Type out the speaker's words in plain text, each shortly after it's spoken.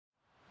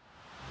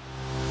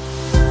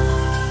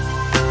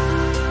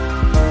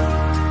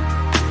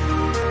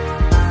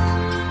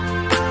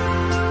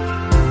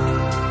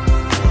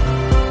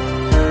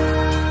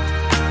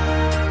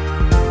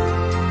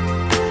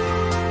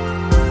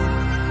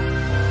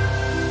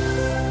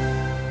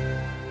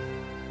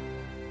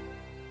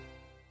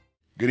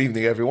Good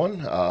evening,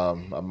 everyone.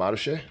 I'm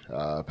Mardochee,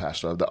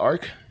 pastor of the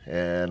Ark,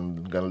 and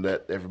I'm going to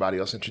let everybody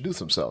else introduce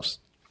themselves.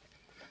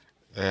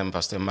 I'm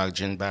Pastor Mark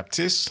Jean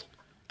Baptiste,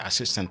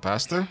 assistant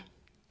pastor.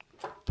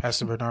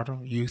 Pastor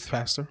Bernado, youth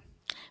pastor.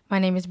 My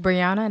name is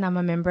Briana, and I'm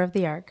a member of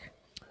the Ark.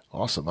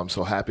 Awesome. I'm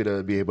so happy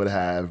to be able to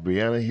have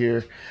Briana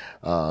here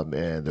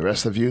and the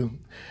rest of you.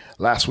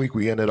 Last week,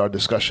 we ended our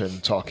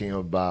discussion talking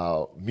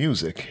about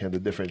music and the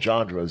different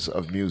genres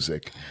of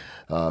music.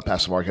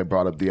 Pastor Mark had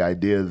brought up the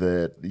idea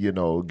that,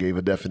 gave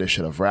a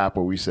definition of rap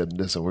where we said,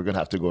 listen, we're going to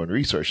have to go and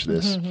research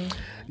this,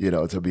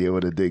 to be able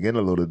to dig in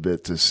a little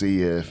bit to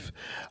see if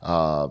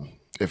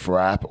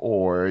rap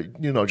or,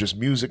 just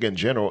music in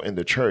general in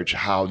the church,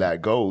 how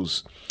that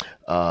goes,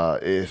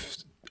 if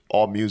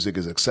all music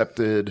is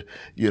accepted,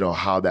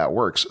 how that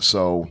works.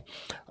 So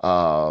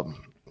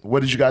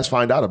what did you guys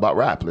find out about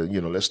rap?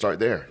 Let's start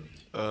there.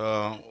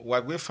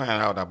 What we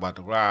find out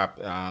about rap,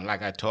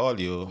 like I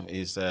told you,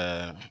 is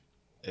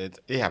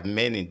it have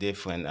many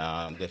different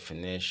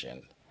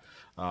definitions.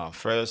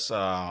 First,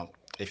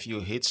 if you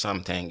hit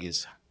something,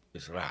 is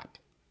rap.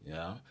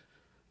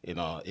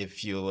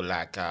 If you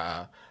like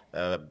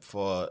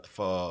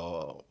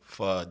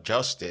for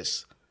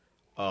justice,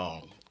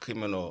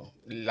 criminal,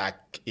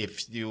 like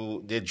if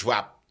they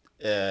drop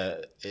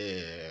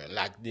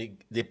like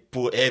they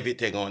put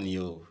everything on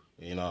you,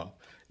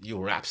 you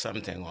rap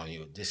something on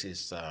you. This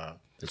is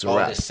it's a all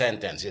rap. the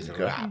sentence is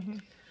Okay. a rap.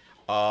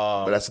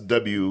 But that's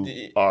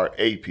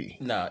W-R-A-P.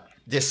 No,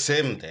 the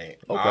same thing.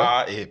 Okay.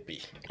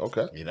 R-A-P.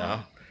 Okay.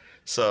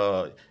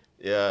 So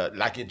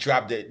like you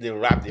drop they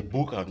rap the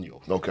book on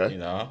you. Okay.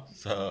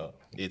 So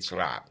it's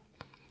rap.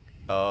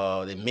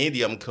 The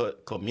medium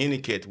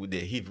communicate with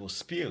the evil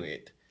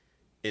spirit.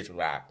 It's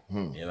rap.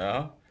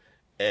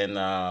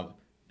 And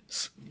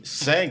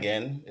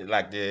singing,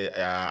 like the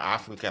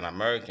African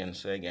American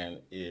singing,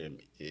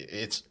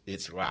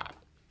 it's rap.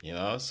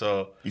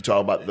 So You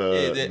talk about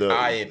the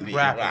IAP,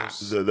 rap.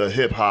 the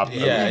hip hop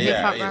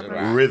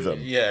Yeah, rhythm.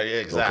 Yeah,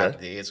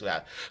 exactly. Okay. It's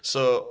rap.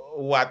 So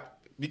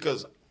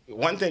because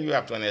one thing you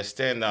have to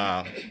understand,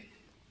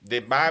 the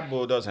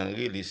Bible doesn't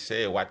really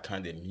say what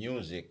kind of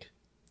music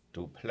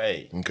to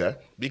play. Okay.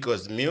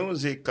 Because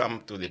music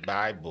come to the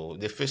Bible.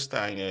 The first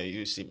time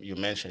you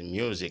mention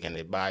music in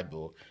the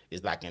Bible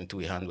is like in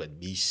 300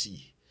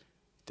 BC.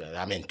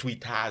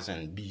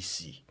 3000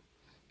 BC.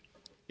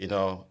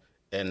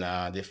 And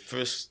the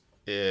first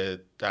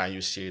time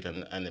you see it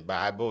in the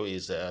Bible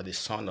is the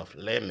son of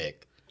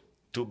Lamech,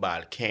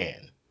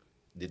 Tubal-Cain,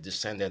 the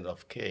descendant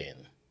of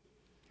Cain.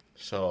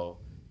 So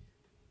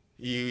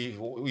he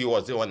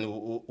was the one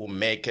who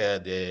make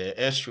the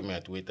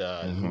instrument with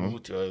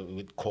lute,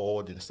 with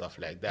chord and stuff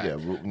like that. Yeah,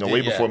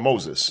 way before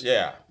Moses.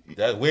 Yeah,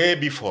 that way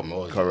before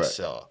Moses. Correct.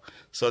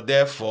 So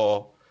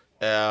therefore,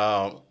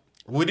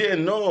 we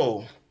didn't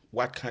know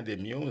what kind of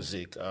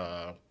music,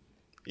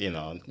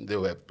 they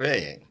were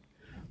playing.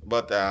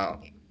 But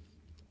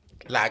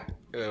like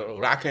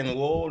rock and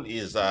roll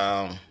is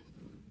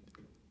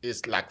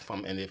like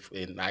from in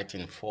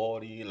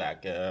 1940,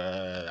 like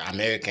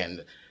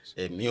American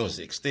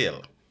music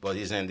still, but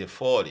it's in the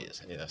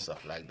 40s,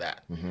 stuff like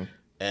that. Mm-hmm.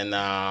 And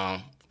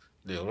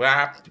the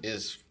rap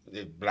is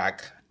the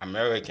Black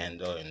American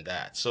doing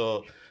that.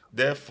 So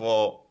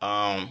therefore,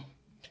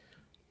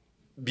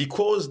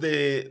 because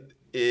they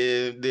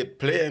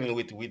playing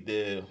with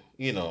the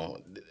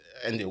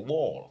and the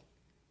wall,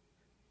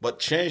 but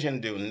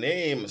changing the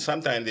name,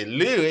 sometimes the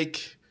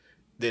lyric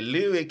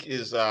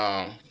is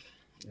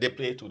they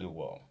play to the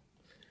wall,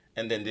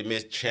 and then they may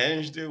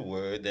change the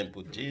word and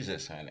put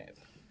Jesus on it,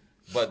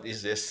 but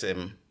it's the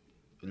same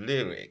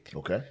lyric.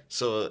 Okay.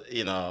 So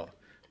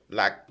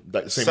like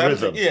the same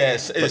rhythm.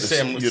 Yes,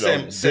 same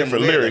different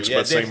rhythm. lyrics, yeah,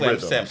 but same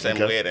rhythm. Same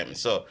Okay. rhythm.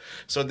 So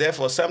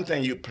therefore,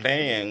 something you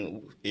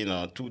playing,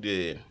 to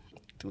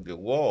the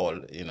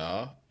wall,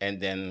 and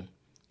then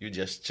you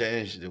just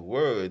change the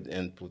word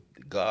and put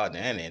God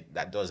in it.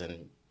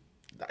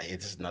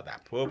 It's not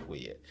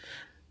appropriate.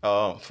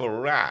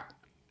 For rap,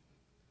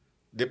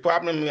 the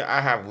problem I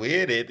have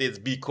with it is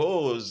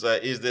because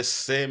it's the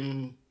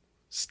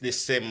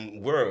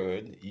same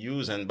word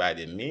used by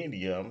the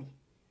medium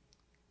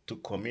to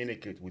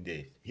communicate with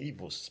the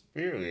evil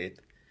spirit,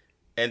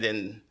 and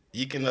then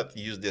you cannot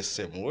use the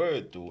same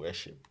word to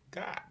worship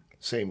God.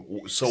 Same.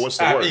 So what's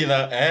the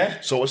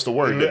word? So what's the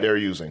word that they're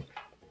using?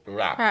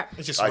 Rap.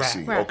 It's just I rap.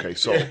 see. Rap. Okay,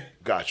 so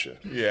gotcha.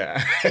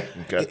 Yeah.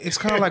 Okay. It's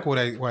kind of like what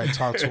I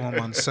talk to him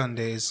on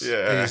Sundays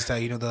Yeah. is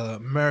that the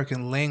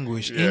American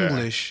language, Yeah.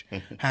 English,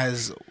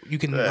 has you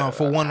can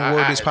for one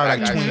word it's probably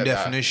like 20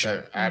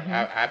 definition.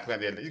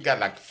 You got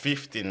like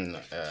 15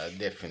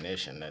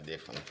 definition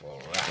different for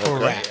rap. For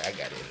rap. I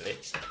got a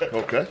list.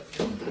 Okay.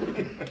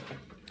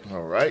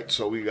 All right.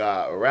 So we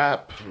got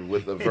rap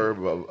with the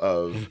verb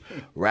of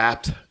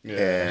rapped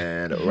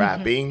and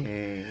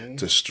rapping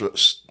to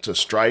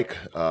strike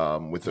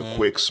with a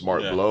quick,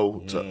 smart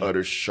blow, to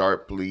utter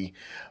sharply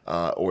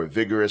or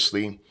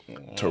vigorously,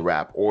 to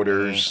rap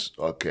orders.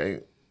 Okay.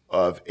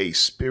 of a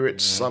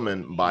spirit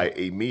summoned by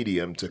a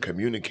medium to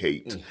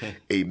communicate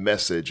a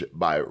message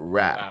by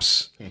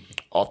raps,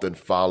 often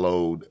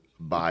followed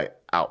by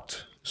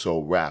out.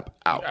 So rap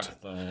out.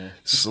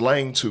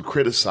 Slang to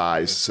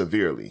criticize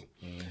severely.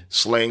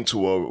 Slang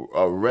to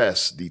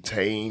arrest,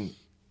 detain,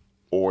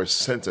 or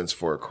sentence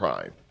for a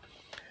crime.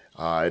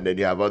 And then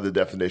you have other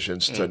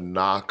definitions: to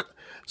knock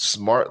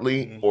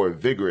smartly or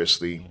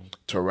vigorously,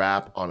 to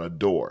rap on a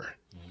door.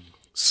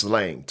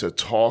 Slang, to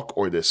talk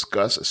or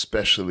discuss,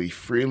 especially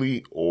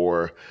freely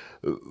or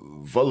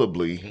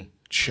volubly,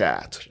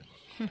 chat.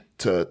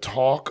 To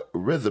talk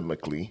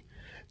rhythmically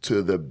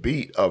to the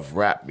beat of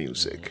rap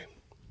music.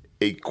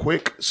 A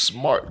quick,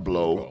 smart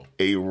blow,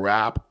 a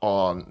rap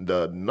on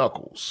the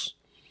knuckles.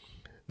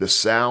 The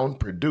sound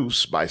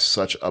produced by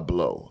such a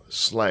blow.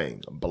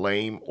 Slang,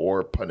 blame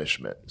or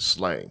punishment.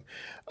 Slang,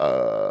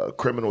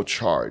 criminal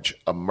charge,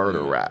 a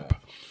murder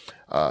rap.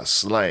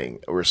 Slang,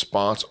 a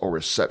response or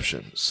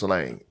reception.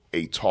 Slang,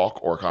 a talk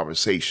or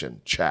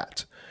conversation,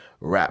 chat.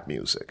 Rap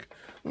music.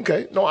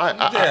 Okay, no,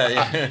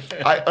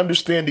 I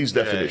understand these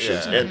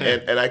definitions,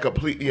 and I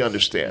completely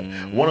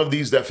understand. One of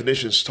these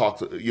definitions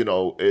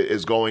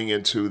is going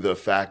into the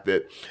fact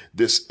that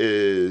this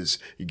is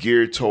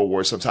geared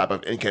towards some type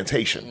of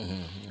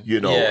incantation.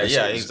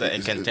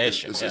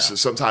 Incantation.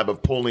 Some type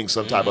of pulling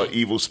some type of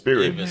evil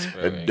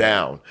spirit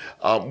down,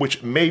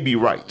 which may be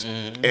right.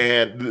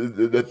 And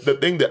the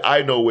thing that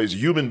I know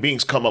is human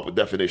beings come up with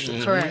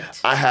definitions. Correct.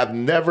 I have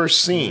never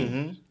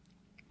seen.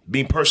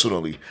 Being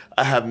personally,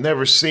 I have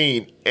never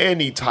seen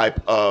any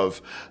type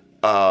of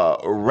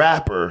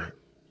rapper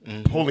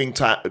doing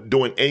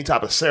any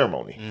type of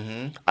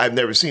ceremony. I've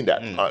never seen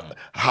that.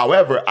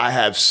 However, I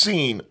have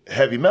seen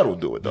heavy metal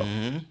do it though.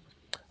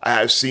 I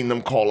have seen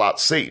them call out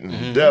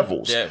Satan,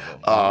 devils.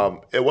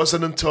 It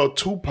wasn't until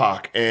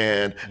Tupac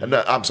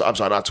I'm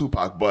sorry, not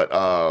Tupac, but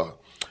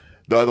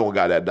the other one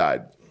guy that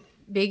died.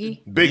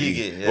 Biggie.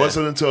 It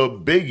wasn't until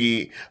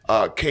Biggie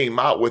came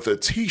out with a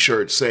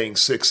T-shirt saying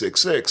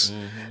 666,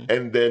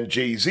 and then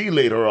Jay-Z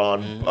later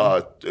on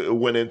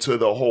went into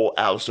the whole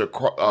Aleister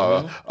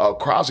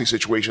Crowley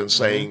situation,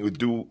 saying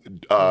do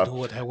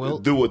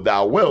what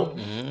thou wilt.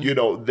 You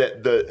know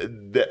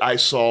that I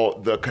saw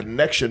the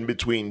connection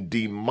between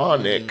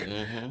demonic,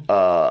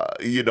 the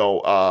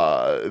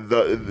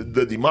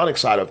demonic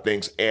side of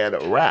things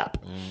and rap.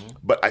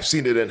 But I've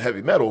seen it in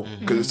heavy metal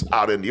because it's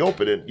out in the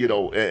open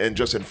and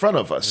just in front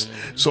of us.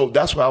 So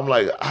that's why I'm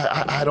like,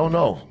 I don't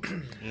know.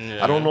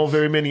 I don't know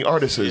very many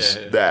artists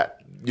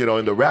that,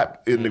 in the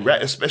rap,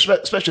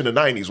 especially in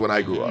the 90s when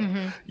I grew up,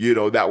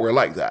 that were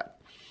like that.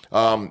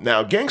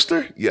 Now,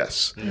 gangster,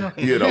 yes.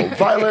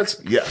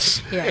 Violence,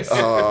 yes.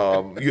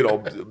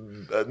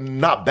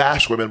 Not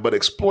bash women, but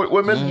exploit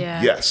women,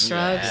 yes.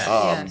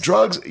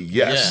 Drugs,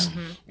 yes.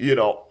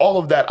 All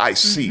of that I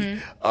see,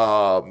 in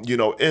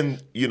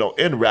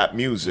rap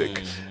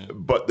music.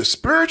 But the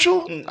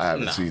spiritual, I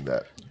haven't seen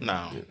that.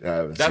 No.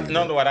 That's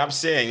not what I'm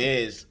saying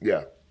is,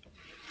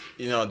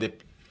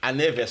 I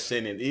never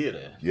seen it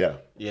either.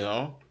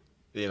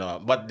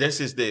 But this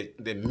is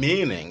the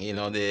meaning,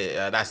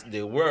 that's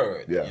the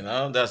word,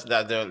 that's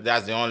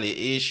the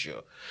only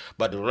issue.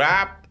 But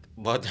rap,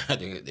 but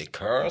they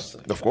curse.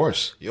 Of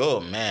course. Yo,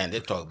 man, they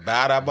talk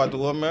bad about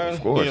women.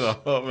 Of course.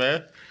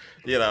 Man.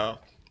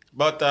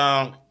 But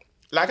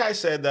like I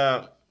said,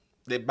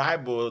 the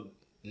Bible,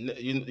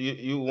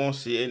 you won't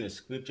see any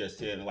scripture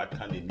saying what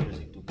kind of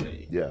music to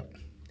play. Yeah.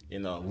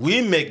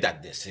 We make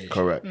that decision.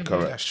 Correct.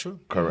 That's true.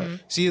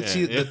 Correct. See,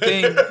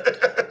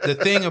 the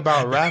thing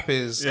about rap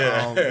is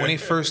when it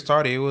first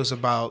started, it was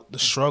about the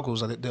struggles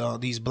that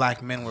these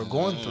black men were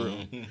going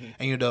through,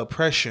 and the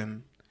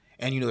oppression,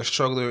 and the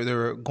struggle they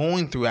were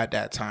going through at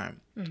that time.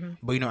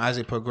 But as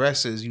it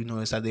progresses,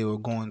 it's that they were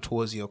going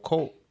towards the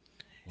occult.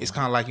 It's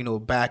kind of like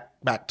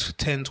back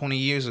 10, 20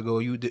 years ago,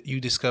 you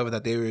discover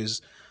that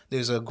there's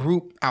a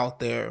group out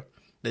there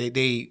that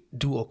they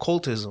do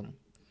occultism,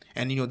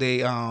 and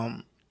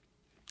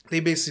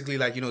they basically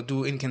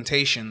do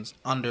incantations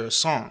under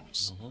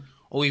songs,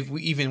 or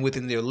even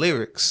within their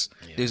lyrics,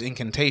 there's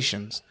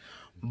incantations.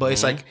 But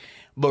it's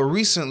but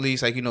recently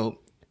it's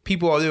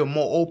people are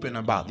more open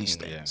about these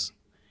things.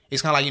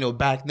 It's kind of like,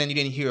 back then you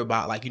didn't hear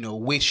about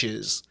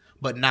witches,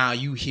 but now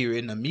you hear it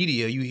in the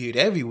media, you hear it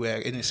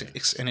everywhere, and it's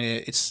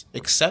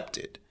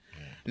accepted.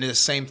 And it's the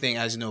same thing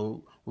as,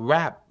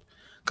 rap.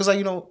 Because,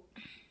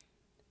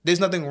 there's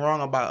nothing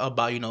wrong about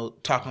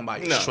talking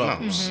about your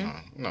struggles.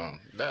 No.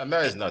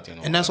 There is nothing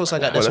wrong. And that's what's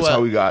like. That's how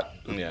we got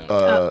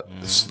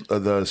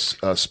the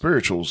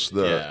spirituals,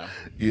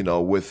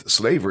 with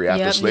slavery,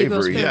 after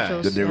slavery,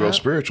 the Negro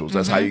spirituals.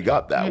 That's how you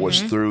got that,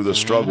 was through the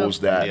struggles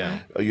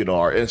that,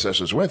 our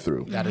ancestors went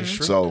through. That is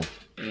true. So,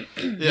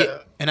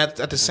 and at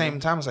the same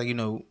time, it's like,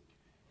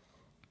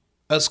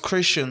 as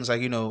Christians,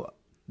 like,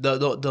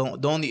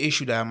 the only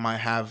issue that I might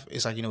have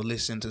is like,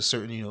 listen to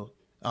certain,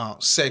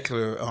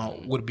 secular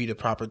would be the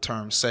proper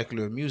term,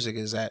 secular music,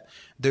 is that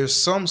there's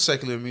some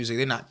secular music,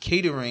 they're not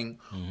catering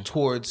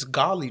towards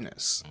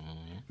godliness.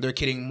 They're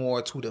catering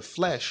more to the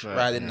flesh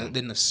rather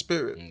than the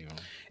spirit.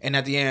 And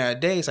at the end of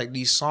the day, it's like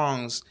these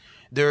songs,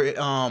 they're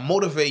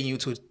motivating you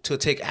to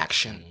take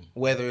action,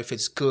 whether if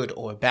it's good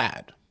or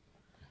bad.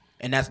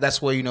 And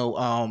that's where,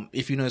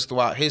 if you notice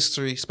throughout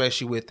history,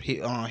 especially with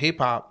hip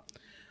hop,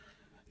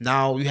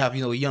 now you have,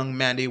 young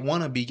men, they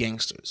want to be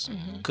gangsters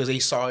because they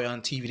saw it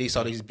on TV. They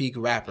saw these big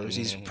rappers,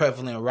 these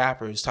prevalent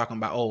rappers talking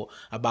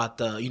about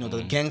the,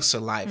 the gangster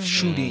life,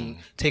 shooting,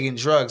 taking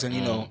drugs, and,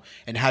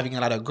 and having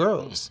a lot of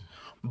girls.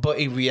 But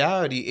in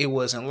reality, it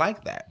wasn't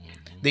like that.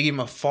 They give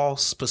them a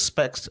false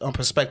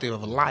perspective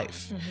of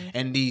life.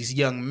 And these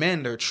young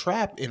men, they're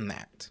trapped in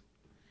that.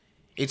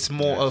 It's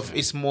more of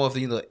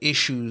the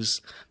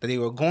issues that they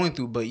were going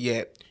through, but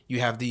yet you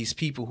have these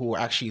people who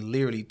actually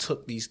literally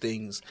took these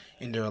things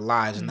in their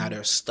lives and now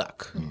they're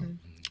stuck.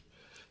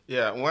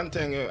 Yeah, one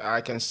thing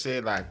I can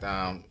say, like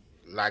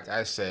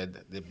I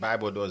said, the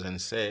Bible doesn't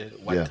say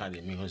what kind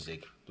of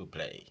music to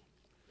play.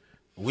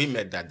 We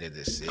made that the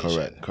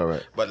decision.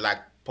 Correct. But like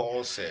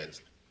Paul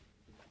says,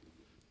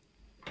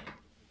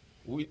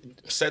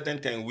 certain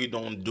things we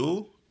don't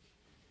do,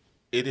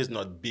 it is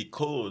not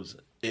because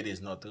it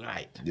is not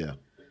right. Yeah.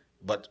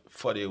 But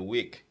for the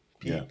weak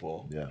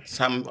people,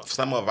 some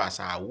of us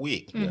are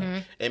weak.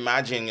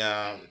 Imagine,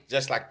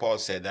 just like Paul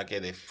said, okay,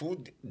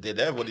 the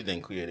devil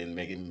didn't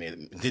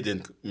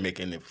didn't make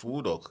any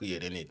food or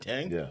create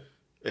anything. Yeah.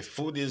 The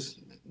food is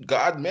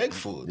God made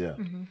food. Yeah.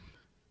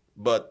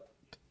 But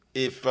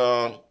if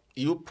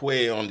you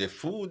prey on the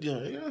food,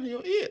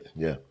 you eat.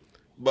 Yeah.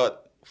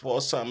 But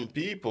for some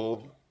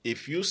people,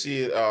 if you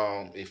see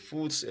a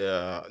food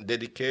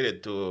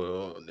dedicated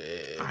to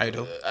the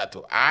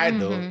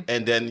idol,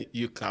 and then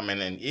you come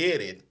in and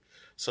eat it,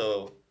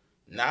 so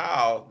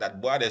now that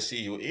brother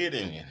see you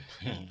eating it,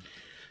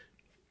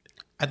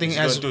 I think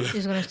he's going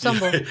to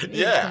stumble.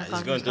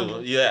 He's going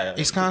to. Yeah,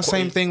 it's kind of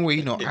same thing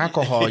with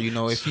alcohol.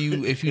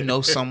 If you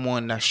know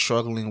someone that's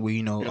struggling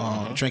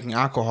with drinking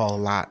alcohol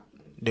a lot,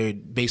 they're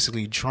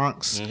basically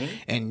drunks,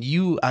 and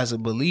you as a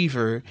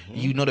believer,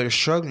 they're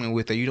struggling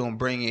with it. You don't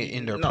bring it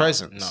in their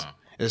presence. No.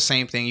 The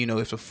same thing,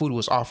 if the food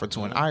was offered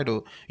to an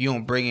idol, you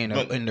don't bring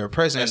it in their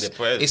presence.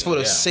 It's for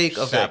the sake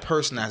of that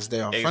person that's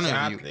there in front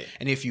of you.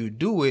 And if you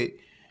do it,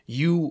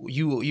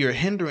 you're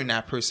hindering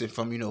that person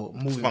from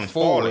moving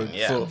forward,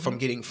 from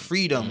getting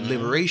freedom,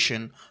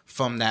 liberation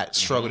from that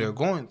struggle they're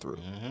going through.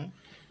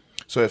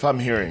 So if I'm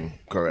hearing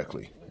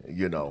correctly,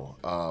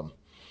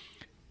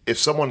 if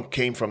someone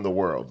came from the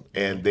world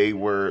and they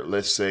were,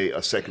 let's say,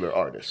 a secular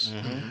artist,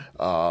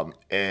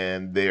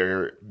 and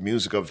their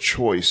music of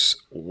choice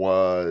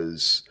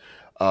was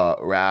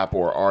rap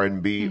or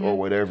R&B or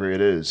whatever it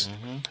is,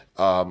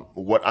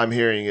 what I'm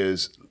hearing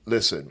is,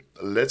 listen,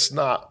 let's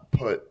not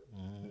put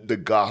the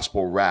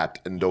gospel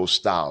wrapped in those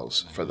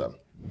styles for them.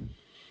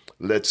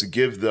 Let's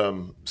give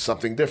them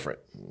something different.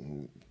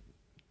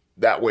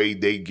 That way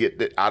they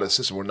get it out of the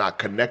system. We're not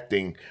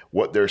connecting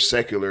what they're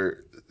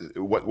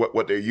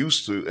what they're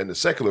used to in the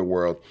secular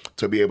world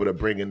to be able to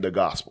bring in the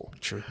gospel.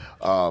 True.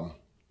 I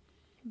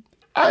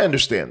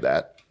understand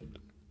that,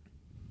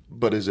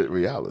 but is it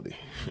reality?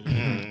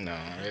 No.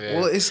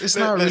 Well, it's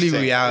not really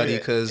reality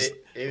because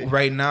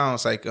right now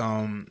it's like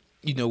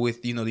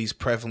with these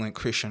prevalent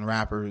Christian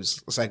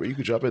rappers, it's like you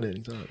could jump in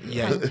anytime.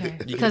 Yeah,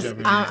 because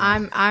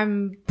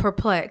I'm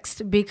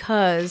perplexed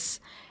because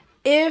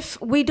if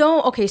we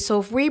don't so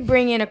if we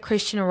bring in a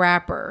Christian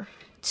rapper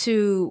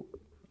to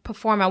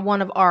perform at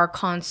one of our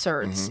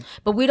concerts,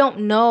 but we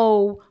don't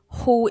know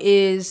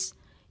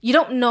you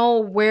don't know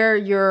where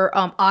your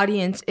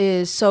audience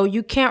is, so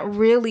you can't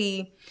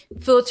really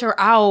filter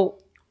out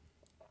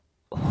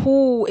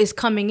who is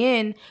coming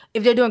in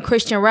if they're doing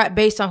Christian rap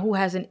based on who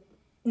has an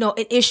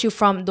issue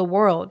from the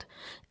world.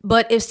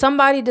 But if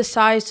somebody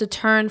decides to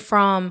turn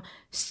from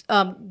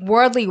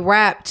worldly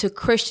rap to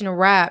Christian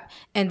rap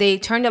and they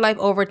turn their life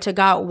over to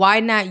God, why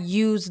not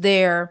use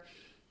their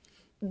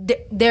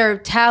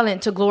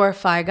talent to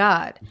glorify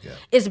God? Yeah.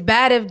 It's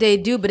bad if they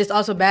do, but it's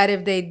also bad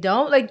if they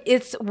don't. Like,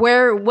 it's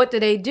what do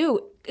they do?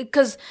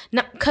 Because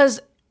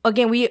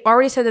again, we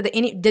already said that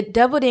the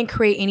devil didn't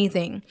create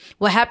anything.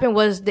 What happened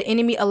was the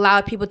enemy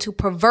allowed people to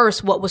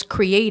perverse what was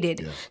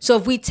created. Yeah. So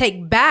if we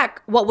take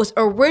back what was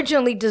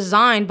originally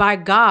designed by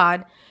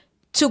God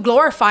to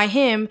glorify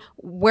him,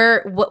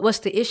 what's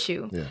the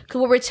issue? Because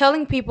what we're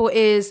telling people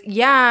is,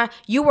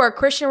 you were a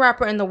Christian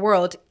rapper in the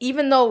world,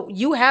 even though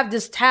you have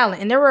this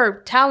talent, and there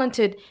were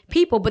talented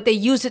people, but they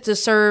used it to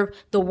serve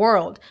the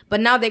world. But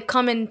now they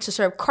come in to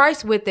serve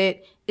Christ with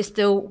it. It's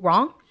still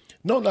wrong?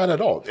 No, not at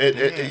all.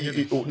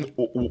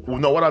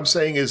 No, what I'm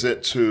saying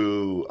isn't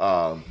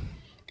to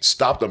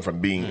stop them from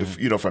being,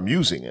 from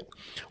using it.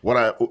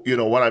 What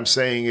I'm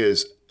saying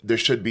is there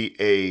should be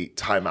a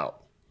timeout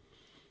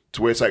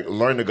to where it's like,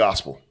 learn the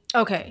gospel.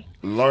 Okay.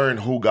 Learn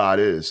who God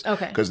is.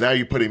 Okay. Because now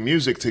you're putting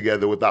music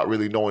together without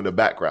really knowing the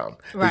background.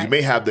 Right. You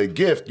may have the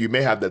gift, you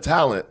may have the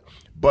talent,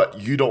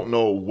 but you don't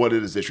know what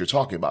it is that you're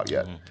talking about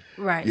yet.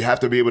 Right. You have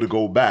to be able to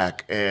go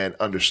back and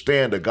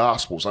understand the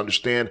gospels,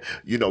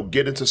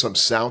 get into some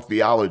sound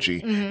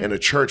theology in a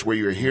church where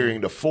you're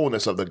hearing the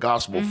fullness of the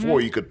gospel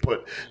before you could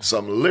put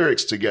some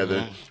lyrics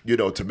together,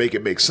 to make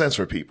it make sense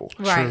for people.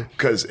 Right.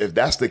 Because if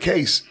that's the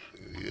case,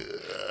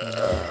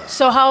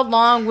 So how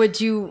long would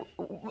you,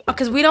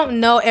 because we don't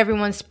know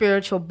everyone's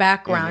spiritual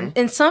background,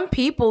 and some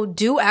people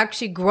do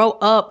actually grow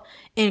up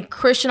in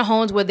Christian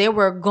homes where they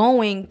were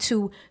going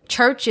to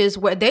churches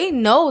where they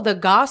know the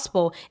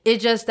gospel.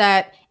 It's just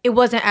that it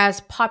wasn't as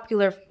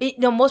popular.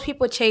 Most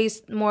people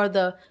chase more of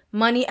the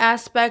money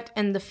aspect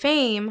and the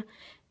fame,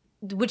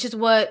 which is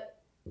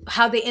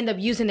how they end up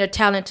using their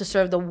talent to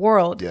serve the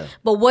world. Yeah.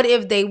 But what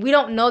if we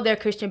don't know their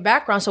Christian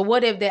background? So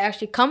what if they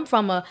actually come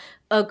from a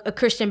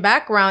Christian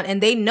background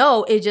and they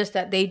know it's just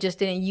that they just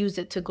didn't use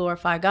it to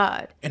glorify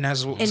God, And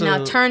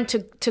now turn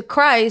to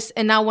Christ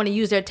and now want to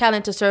use their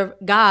talent to serve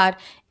God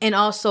and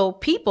also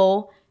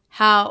people?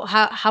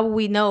 How will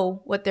we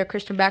know what their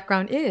Christian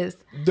background is?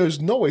 There's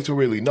no way to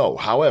really know.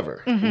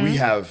 However, we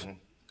have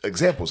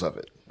examples of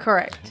it.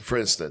 Correct. For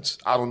instance,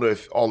 I don't know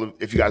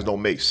if you guys know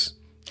Mace.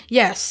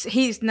 Yes,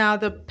 he's now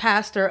the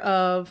pastor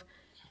of.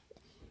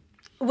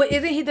 What,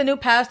 isn't he the new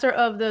pastor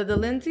of the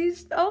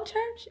Lindsay's old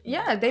church?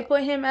 Yeah, they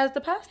put him as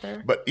the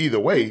pastor. But either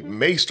way,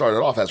 Mace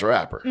started off as a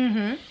rapper.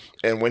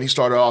 And when he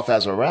started off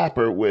as a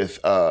rapper with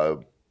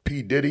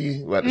P.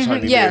 Diddy, at the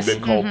time he may have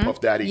been called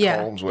Puff Daddy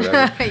Combs,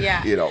 whatever.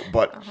 Yeah.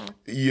 But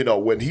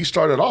when he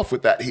started off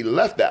with that, he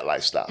left that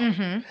lifestyle.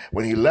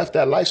 When he left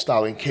that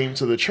lifestyle and came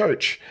to the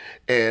church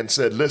and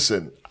said,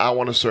 listen, I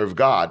want to serve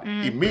God,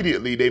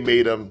 immediately they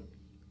made him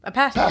a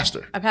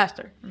pastor.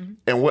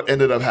 And what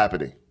ended up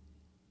happening?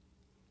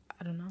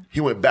 I don't know. He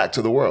went back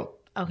to the world.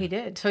 Oh, he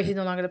did. So he's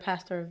no longer the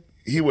pastor.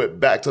 He went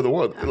back to the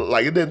world.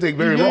 Like, it didn't take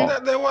very long.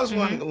 There was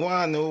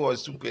one who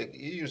was too quick.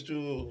 He used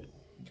to,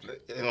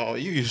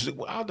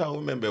 I don't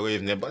remember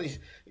his name, but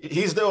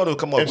he's the one who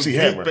come up MC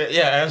with Hammer.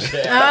 Yeah, MC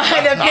The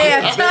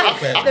pants.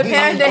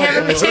 The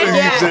hammer pants.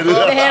 Yeah.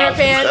 The hammer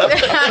pants.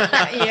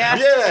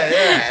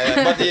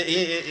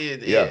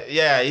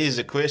 But he's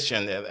a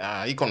Christian.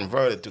 He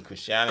converted to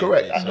Christianity.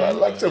 Correct. So,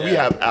 like I said, we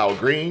have Al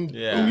Green.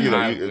 Yeah.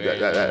 Who,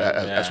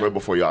 that's way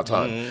before y'all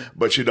time.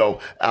 But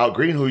Al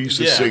Green, who used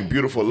to sing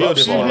beautiful love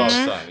songs.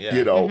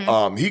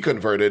 He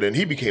converted and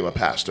he became a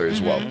pastor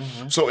as well.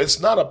 So it's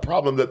not a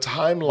problem. The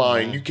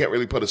timeline, you can't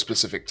really put a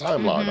specific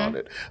timeline on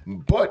it,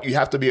 but you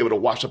have to be able to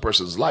watch a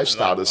person's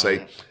lifestyle to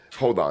say,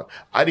 hold on,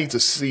 I need to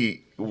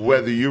see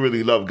whether you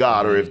really love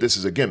God or if this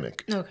is a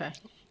gimmick. Okay.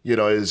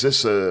 Is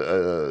this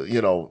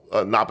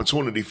an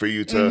opportunity for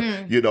you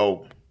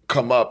to,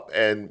 come up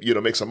and,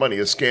 make some money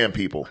and scam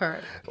people?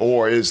 Correct.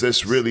 Or is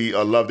this really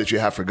a love that you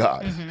have for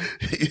God?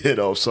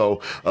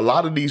 So a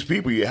lot of these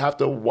people, you have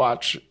to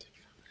watch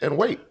and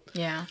wait.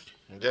 Yeah.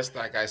 Just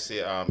like I say,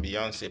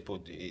 Beyonce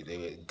put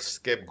the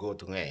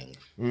scapegoat ring,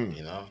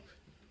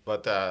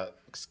 but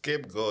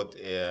scapegoat,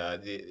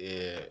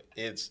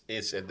 it's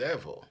a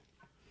devil,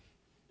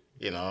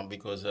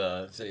 because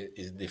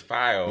it's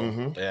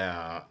defile,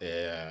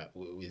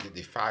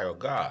 defile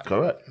God.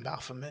 Correct.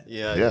 Baphomet.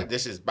 Yeah,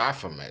 this is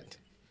Baphomet,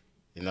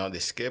 the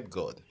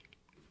scapegoat.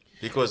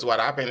 Because what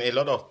happened, a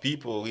lot of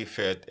people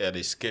referred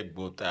the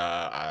scapegoat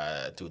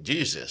to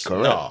Jesus.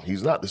 Correct. No,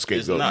 he's not the scapegoat.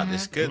 It's not. The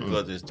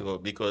scapegoat is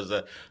because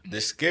the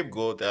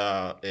scapegoat,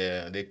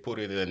 they put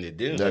it in the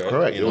desert. That's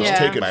correct. It was Yeah.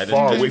 taken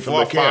far away from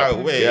the camp.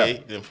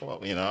 Far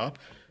away,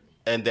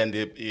 and then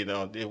they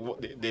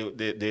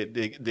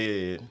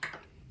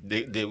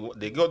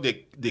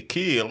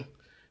kill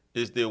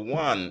is the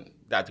one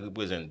that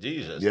represents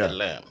Jesus, the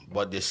lamb.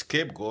 But the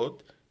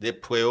scapegoat, they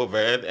pray over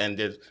it, and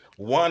there's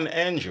one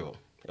angel.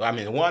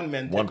 One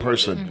man. One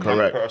person,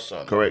 correct.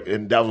 Correct.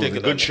 And that was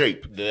in good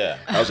shape. Yeah.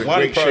 That was in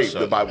great shape,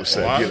 the Bible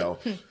said,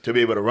 to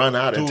be able to run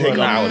out and take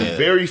out them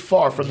very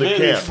far from the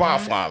very camp. far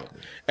from it.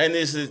 And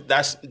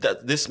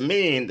this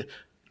means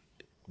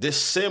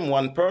this same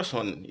one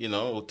person,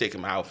 will take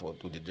him out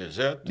to the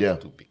desert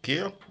to be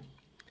killed.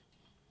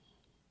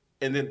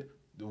 And then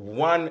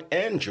one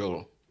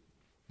angel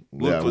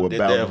will put the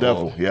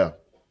devil. Yeah.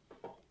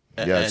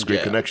 Yeah, it's a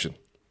great connection.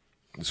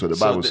 That's what the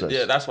Bible says.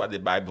 Yeah, that's what the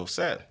Bible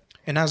said.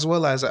 And as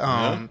well as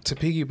to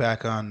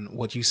piggyback on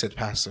what you said,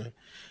 Pastor.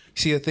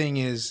 See, the thing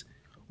is,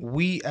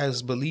 we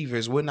as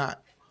believers, we're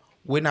not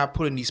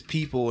putting these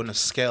people in a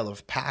scale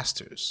of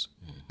pastors,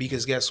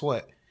 because guess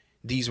what?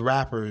 These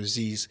rappers,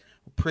 these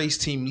praise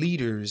team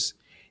leaders,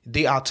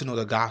 they ought to know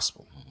the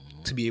gospel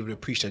to be able to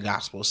preach the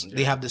gospel.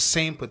 They have the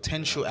same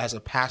potential as a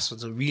pastor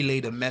to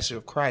relay the message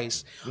of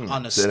Christ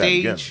on the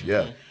stage.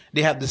 Yeah.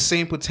 They have the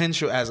same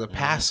potential as a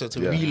pastor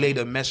to relay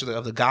the message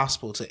of the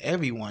gospel to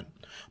everyone.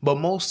 But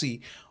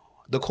mostly,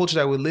 the culture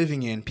that we're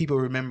living in, people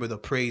remember the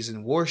praise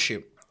and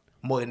worship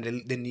more than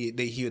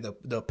they hear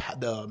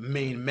the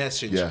main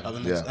message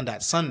on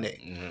that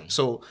Sunday.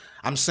 So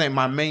I'm saying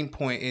my main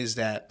point is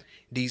that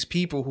these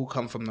people who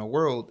come from the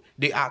world,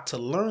 they ought to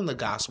learn the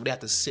gospel. They have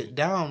to sit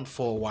down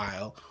for a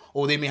while,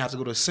 or they may have to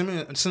go to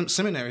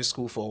seminary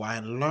school for a while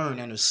and learn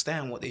and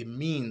understand what it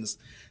means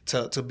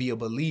to be a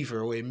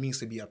believer, or it means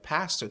to be a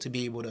pastor, to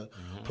be able to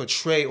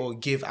portray or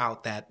give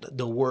out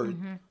the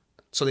word.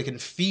 So they can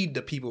feed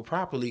the people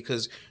properly,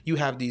 because you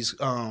have these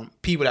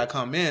people that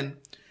come in.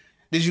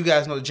 Did you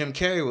guys know that Jim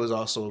Carrey was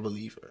also a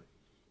believer?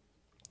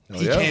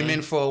 He came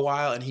in for a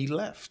while and he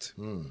left.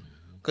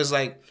 Because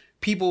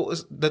people.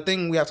 The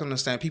thing we have to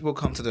understand: people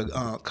come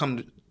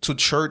to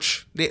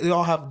church. They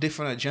all have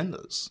different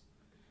agendas.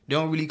 They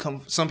don't really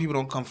come. Some people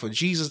don't come for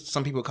Jesus.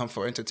 Some people come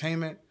for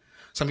entertainment.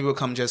 Some people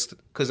come just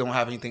because they don't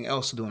have anything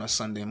else to do on a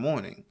Sunday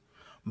morning.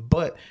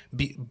 But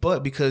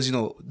because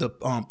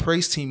the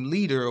praise team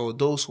leader or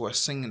those who are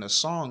singing the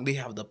song, they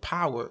have the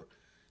power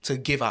to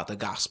give out the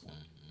gospel.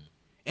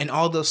 And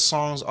all the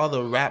songs, all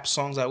the rap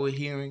songs that we're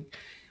hearing,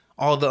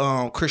 all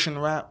the Christian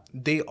rap,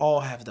 they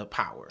all have the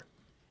power.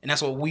 And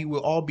that's what we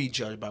will all be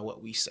judged by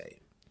what we say.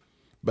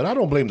 But I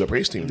don't blame the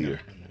praise team leader.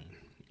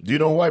 Do you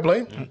know who I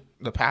blame?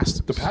 The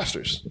pastors. The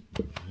pastors.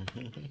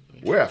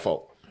 We're at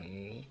fault.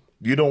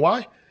 Do you know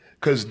why?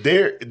 Because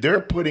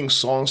they're putting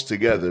songs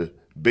together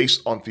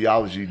based on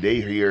theology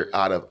they hear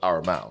out of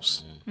our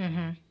mouths.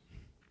 Mm-hmm.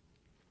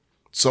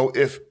 So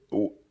if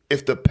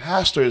the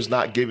pastor is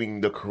not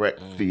giving the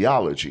correct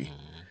theology,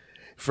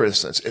 for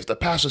instance, if the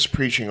pastor's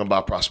preaching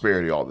about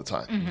prosperity all the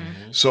time,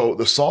 so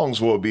the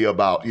songs will be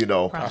about,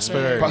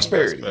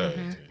 prosperity.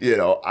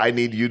 I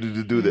need you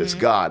to do this.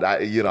 God,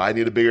 I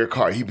need a bigger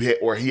car.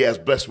 He has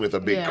blessed me with a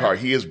big car.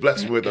 He is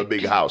blessed me with a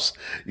big house.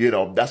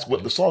 That's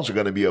what the songs are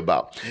going to be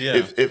about.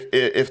 Yeah.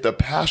 If the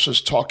pastor's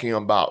talking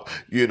about,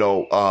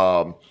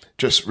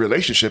 just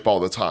relationship all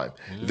the time,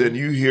 then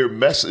you hear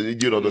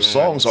the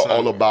songs are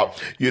all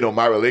about,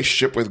 my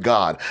relationship with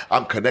God.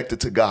 I'm connected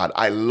to God.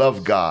 I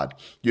love God.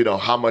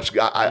 How much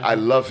God, I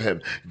love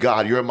him.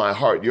 God, you're my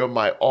heart. You're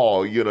my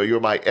all, you're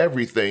my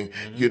everything,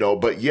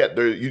 but yet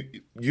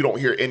you don't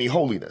hear any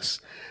holiness,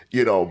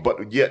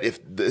 but yet if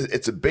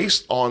it's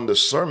based on the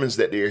sermons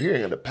that they're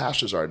hearing and the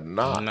pastors are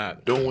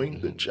not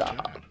doing the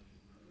job.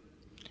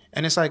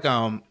 And it's like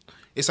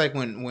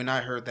when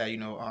I heard that,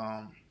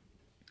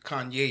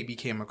 Kanye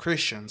became a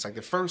Christian. It's like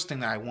the first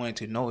thing that I wanted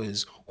to know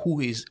is who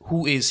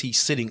is he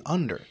sitting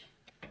under?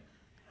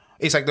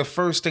 It's like the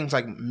first things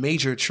like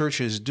major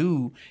churches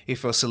do.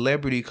 If a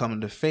celebrity comes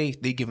into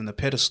faith, they give him the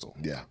pedestal.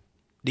 Yeah,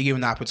 they give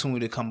him the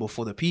opportunity to come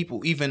before the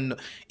people, even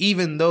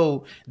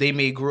though they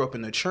may grow up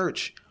in the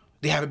church.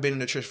 They haven't been in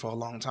the church for a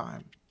long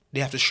time.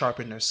 They have to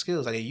sharpen their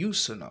skills like they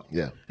used to know.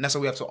 Yeah, and that's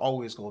why we have to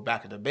always go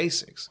back to the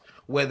basics.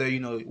 Whether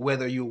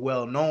you're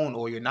well known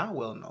or you're not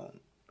well known.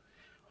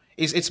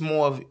 It's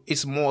more of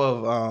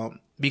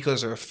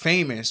because they're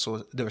famous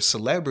or they're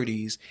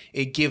celebrities,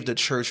 it gives the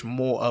church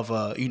more of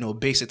a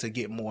basic to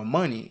get more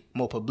money,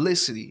 more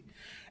publicity,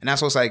 and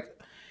that's what's like.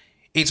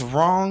 It's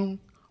wrong,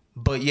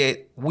 but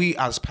yet we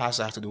as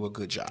pastors have to do a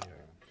good job.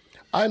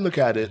 I look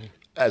at it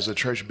as a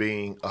church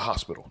being a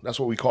hospital. That's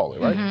what we call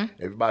it, right?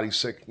 Mm-hmm. Everybody's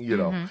sick,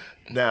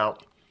 Now,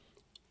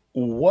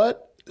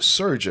 what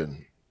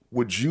surgeon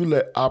would you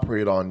let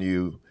operate on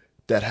you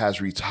that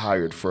has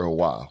retired for a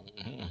while?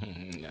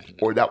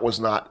 Or that was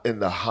not in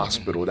the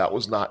hospital, that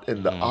was not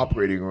in the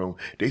operating room.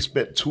 They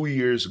spent 2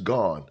 years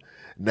gone.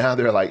 Now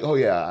they're like, oh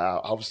yeah,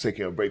 I was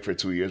taking a break for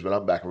 2 years, but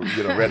I'm back,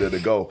 ready to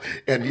go.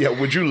 And yeah,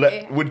 would you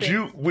let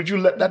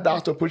that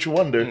doctor put you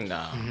under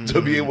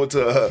to be able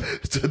to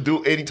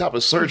do any type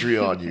of surgery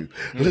on you?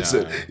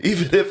 Listen,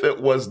 even if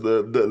it was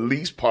the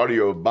least part of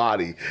your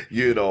body,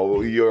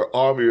 your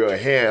arm or your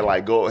hand,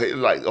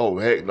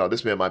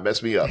 this man might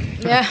mess me up.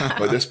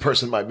 Yeah. Or this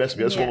person might mess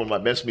me up. This woman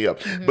might mess me up.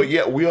 Mm-hmm. But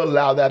yet we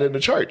allow that in the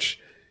church.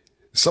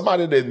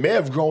 Somebody that may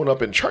have grown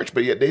up in church,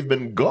 but yet they've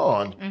been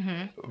gone.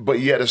 Mm-hmm.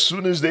 But yet as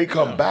soon as they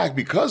come back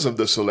because of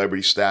the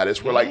celebrity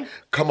status, we're like,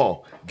 come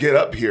on, get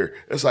up here.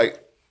 It's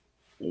like,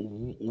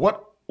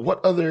 what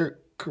other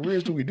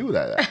careers do we do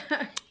that at?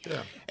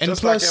 Yeah. And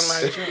just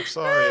plus,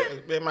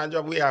 like in my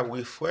job, we have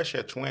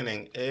refresher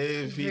training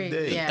every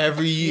day. Yeah.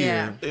 Every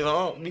year.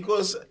 Yeah.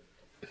 Because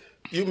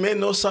you may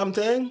know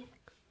something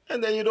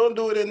and then you don't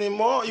do it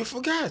anymore, you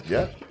forget.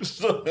 Yeah.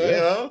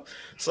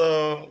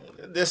 So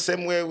the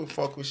same way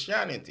for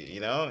Christianity,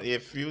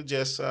 if you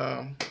just,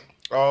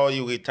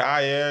 you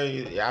retire,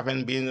 you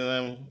haven't been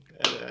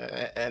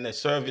in a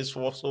service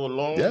for so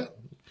long. Yeah.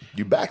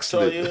 You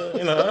backslid.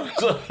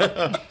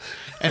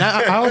 And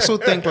I also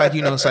think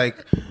it's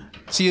like,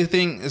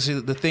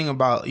 the thing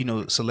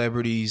about,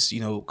 celebrities,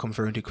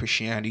 converting to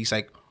Christianity, it's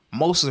like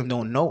most of them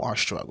don't know our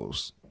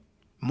struggles.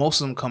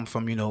 Most of them come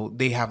from,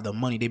 they have the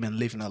money. They've been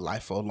living a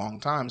life for a long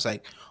time. It's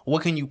like,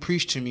 what can you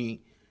preach to me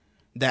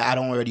that I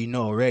don't already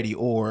know already?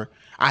 Or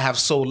I have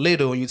so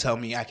little and you telling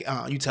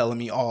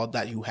me all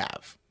that you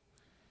have.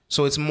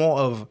 So it's more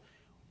of,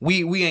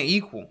 we ain't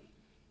equal.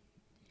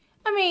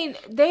 I mean,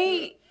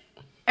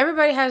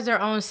 everybody has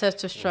their own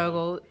sets of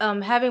struggle.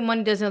 Having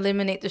money doesn't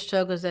eliminate the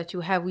struggles that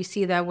you have. We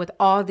see that with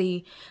all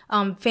the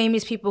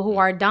famous people who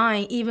are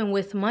dying, even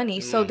with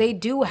money. So they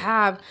do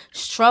have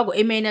struggle.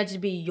 It may not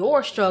just be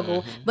your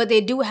struggle, but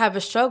they do have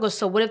a struggle.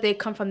 So what if they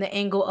come from the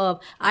angle of,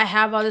 I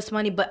have all this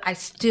money, but I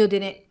still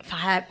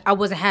I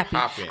wasn't happy.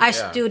 I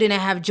still didn't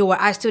have joy.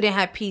 I still didn't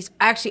have peace.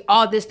 Actually,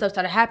 all this stuff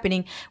started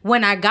happening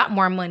when I got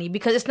more money,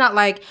 because it's not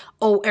like,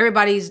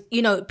 everybody's,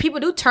 people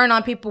do turn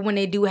on people when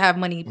they do have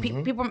money.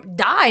 People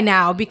die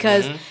now now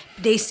because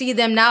they see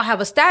them now have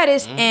a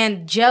status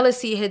and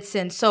jealousy hits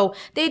in. So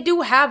they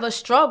do have a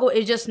struggle.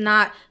 It's just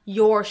not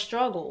your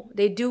struggle.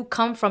 They do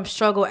come from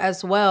struggle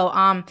as well.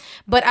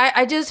 But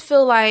I just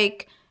feel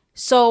like,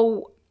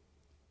 so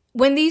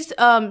when these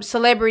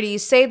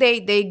celebrities say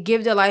they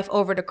give their life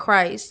over to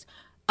Christ,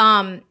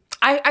 I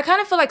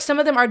kind of feel like some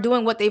of them are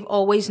doing what they've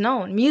always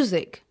known,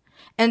 music.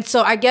 And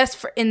so I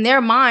guess in their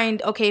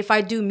mind, okay, if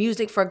I do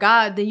music for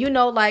God, then,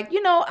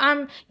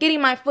 I'm getting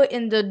my foot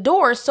in the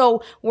door.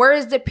 So where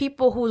is the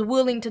people who's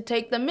willing to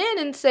take them in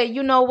and say,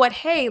 you know what,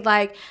 hey,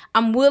 like,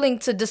 I'm willing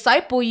to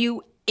disciple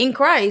you in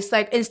Christ?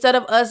 Like, instead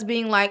of us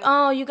being like,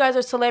 oh, you guys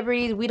are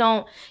celebrities. We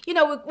don't,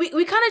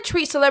 we kind of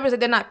treat celebrities like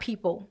they're not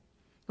people.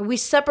 We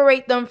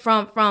separate them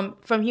from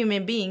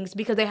human beings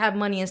because they have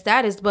money and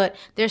status, but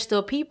they're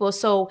still people.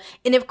 So,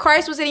 and if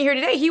Christ was sitting here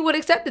today, he would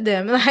have accepted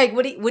them. Like,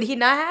 would he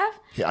not have?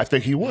 Yeah, I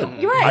think he would.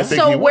 You're right. I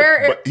think he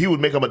would, but he would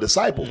make them a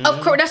disciple.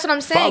 Of course, that's what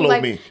I'm saying. Follow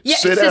like, me. Yeah,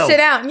 sit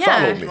down. Yeah,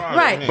 follow me.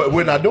 Right. But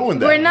we're not doing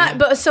that. We're not.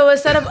 But so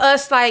instead of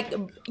us, like,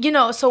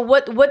 so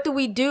what do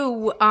we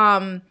do?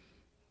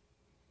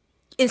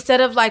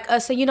 Instead of like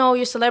us saying,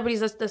 you're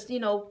celebrities, let's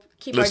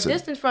keep our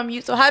distance from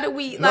you. So how do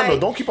we? No,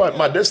 don't keep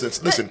my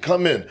distance. Listen,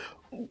 come in.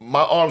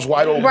 My arms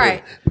wide open.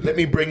 Right. Let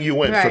me bring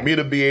you in for me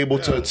to be able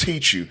to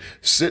teach you.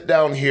 Sit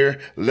down here.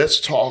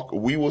 Let's talk.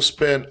 We will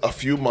spend a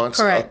few months,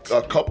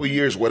 a couple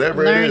years,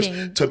 whatever it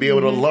is, to be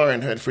able to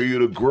learn and for you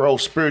to grow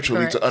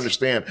spiritually, to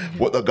understand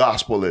what the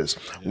gospel is.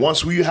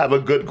 Once we have a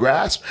good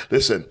grasp,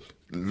 listen,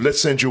 let's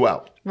send you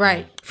out.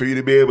 Right. For you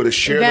to be able to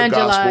share the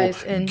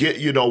gospel, and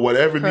get,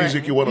 whatever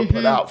music you want to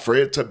put out, for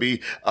it to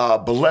be a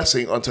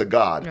blessing unto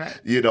God.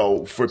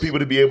 Right. For people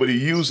to be able to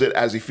use it,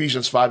 as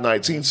Ephesians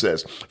 5:19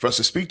 says, for us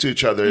to speak to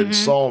each other in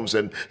psalms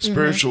and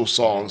spiritual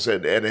songs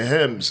and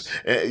hymns,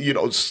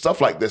 and,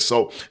 stuff like this.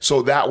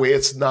 So that way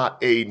it's not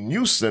a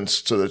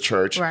nuisance to the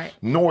church,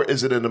 nor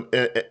is it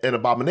an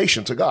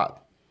abomination to God.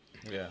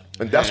 Yeah.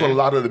 And that's what a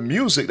lot of the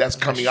music that's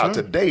coming out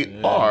today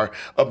are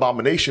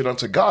abomination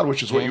unto God,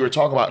 which is what you were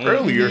talking about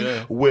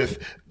earlier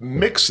with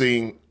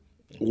mixing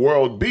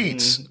world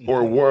beats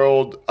or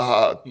world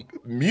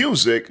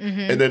music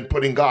and then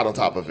putting God on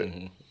top of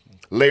it,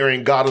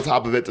 layering God on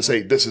top of it to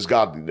say, this is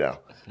godly now.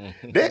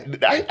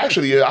 I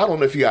don't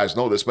know if you guys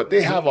know this, but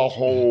they have a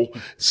whole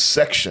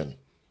section.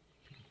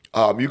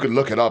 You can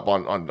look it up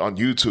on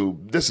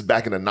YouTube. This is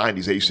back in the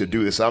 90s. They used to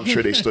do this. I'm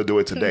sure they still do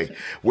it today,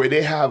 where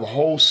they have a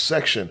whole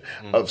section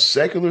of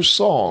secular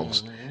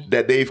songs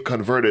that they've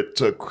converted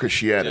to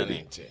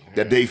Christianity,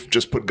 that they've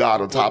just put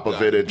God on top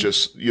of it and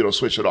just,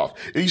 switch it off.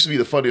 It used to be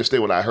the funniest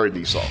thing when I heard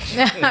these songs.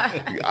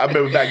 I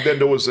remember back then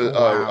there was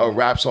a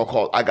rap song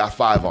called I Got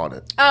Five on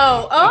it.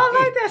 Oh,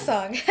 I like that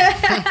song.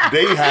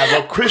 They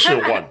have a Christian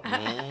one.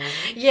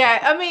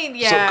 Yeah.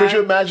 So could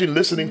you imagine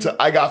listening to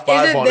I Got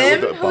Five on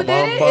it?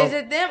 Is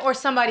it them or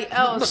somebody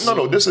else?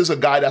 No, this is a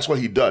guy, that's what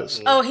he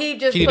does. Oh, he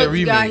just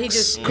puts God, he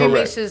just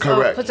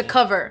remixes, puts a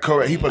cover.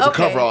 Correct. He puts a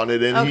cover on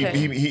it and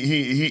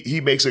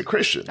he makes it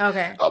Christian.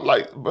 Okay. I'm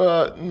like,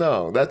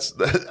 no,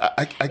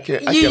 I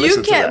can't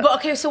listen to that. But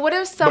okay, so what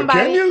if somebody? But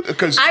can you?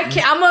 Because I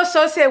can't. I'm gonna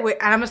associate with.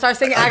 I'm gonna start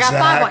singing. I got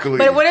five.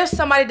 But what if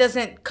somebody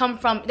doesn't come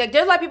from? Like,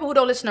 there's a lot of people who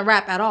don't listen to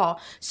rap at all.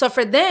 So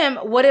for them,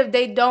 what if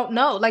they don't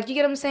know? Like, you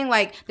get what I'm saying?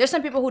 Like, there's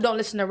some people who don't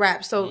listen to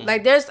rap. So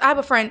like, I have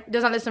a friend who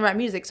doesn't listen to rap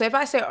music. So if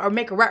I say or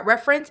make a rap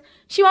reference,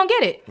 she won't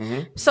get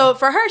it. So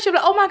for her, she'll be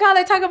like, oh my God,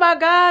 they talk about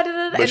God.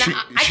 And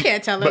I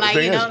can't tell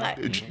her,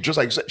 just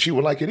like she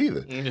would like it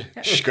either,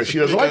 because she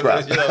doesn't like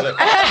rap.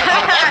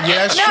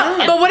 Yeah, that's true.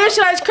 But what if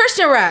she likes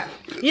Christian rap?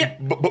 Yeah.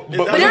 But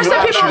there's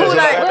some people who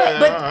like.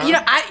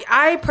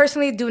 I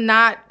personally do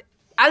not.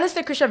 I listen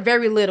to Christian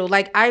very little.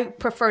 Like, I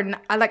prefer.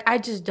 I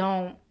just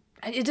don't.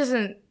 It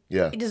doesn't.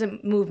 Yeah. It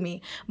doesn't move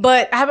me.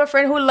 But I have a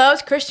friend who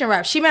loves Christian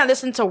rap. She might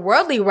listen to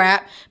worldly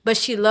rap, but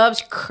she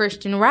loves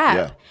Christian rap.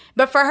 Yeah.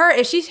 But for her,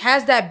 if she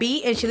has that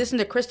beat and she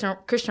listens to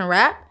Christian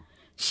rap,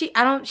 she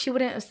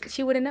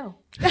wouldn't know.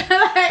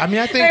 I mean,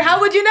 I think. Like, how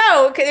would you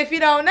know if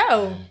you don't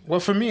know? Well,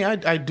 for me,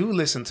 I do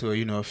listen to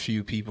a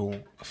few people,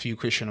 a few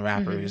Christian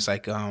rappers.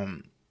 Like,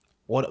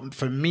 what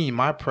for me,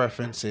 my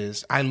preference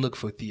is I look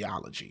for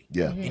theology.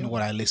 Yeah. In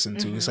what I listen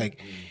to, it's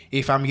like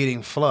if I'm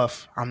getting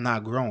fluff, I'm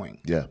not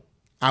growing. Yeah.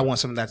 I want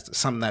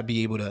something that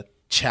be able to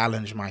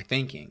challenge my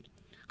thinking,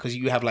 because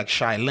you have like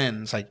Shy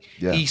Lin. It's like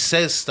he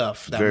says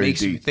stuff that very makes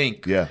deep. you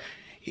think. Yeah.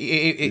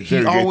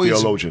 He always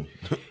theologian.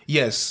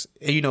 Yes,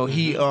 he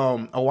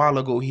a while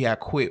ago he had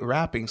quit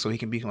rapping so he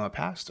can become a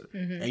pastor,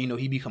 and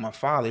he become a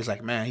father. He's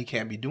like, man, he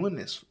can't be doing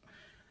this,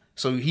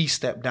 so he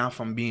stepped down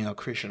from being a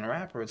Christian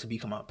rapper to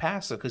become a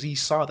pastor, because he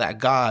saw that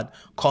God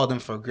called him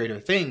for greater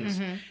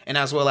things, and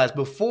as well as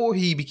before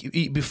he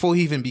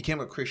even became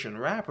a Christian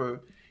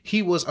rapper,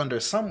 he was under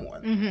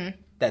someone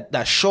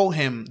that show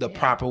him the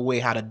proper way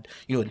how to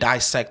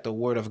dissect the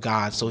word of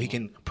God so he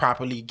can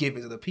properly give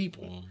it to the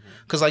people.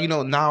 Because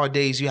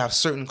nowadays you have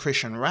certain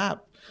Christian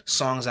rap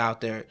songs out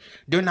there,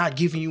 they're not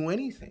giving you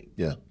anything.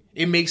 Yeah.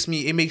 It makes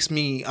me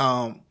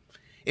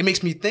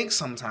think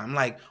sometimes,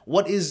 like,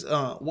 what is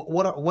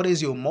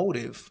your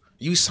motive?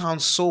 You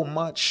sound so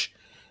much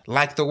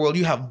like the world,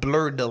 you have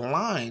blurred the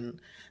line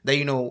that,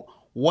 you know,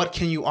 what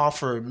can you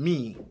offer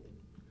me?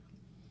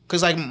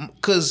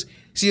 Because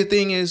see, the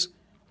thing is,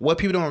 what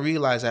people don't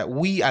realize that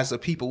we as a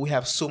people, we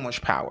have so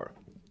much power.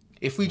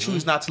 If we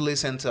choose not to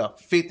listen to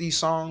 50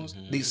 songs,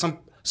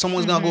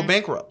 someone's gonna go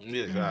bankrupt.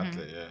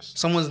 Exactly. Yes.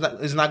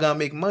 Is not gonna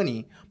make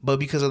money. But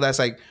because of that, it's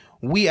like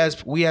we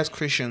as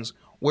Christians,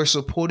 we're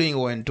supporting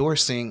or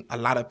endorsing a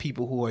lot of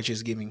people who are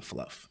just giving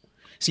fluff.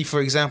 See,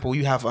 for example,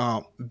 you have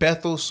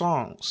Bethel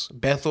songs,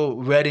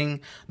 Bethel Reading,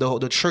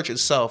 the church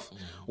itself,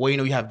 where, you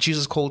know, you have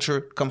Jesus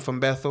culture come from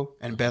Bethel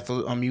and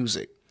Bethel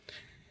music.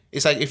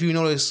 It's like, if you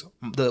notice,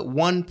 the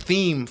one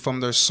theme from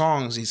their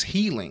songs is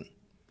healing,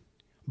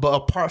 but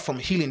apart from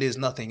healing, there's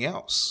nothing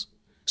else.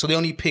 So they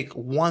only pick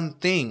one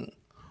thing,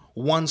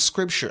 one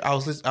scripture. I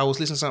was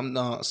listening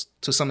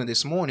to something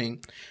this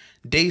morning.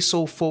 They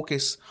so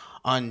focus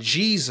on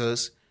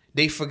Jesus,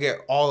 they forget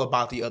all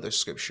about the other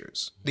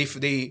scriptures. They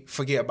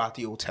forget about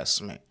the Old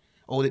Testament.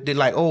 Oh, they're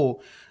like,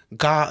 oh,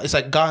 God. It's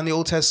like God in the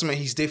Old Testament,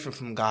 he's different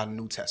from God in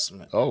the New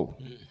Testament. Oh,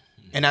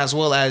 and as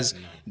well as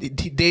they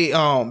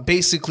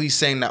basically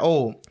saying that,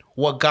 oh,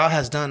 what God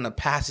has done in the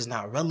past is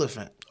not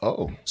relevant.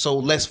 Oh, so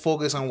let's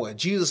focus on what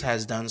Jesus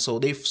has done. So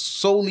they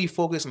solely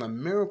focus on the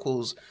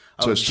miracles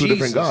of Jesus. So it's two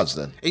different gods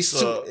then.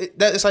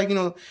 It's like, you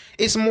know,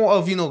 it's more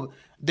of, you know,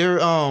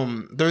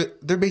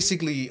 they're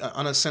basically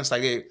on a sense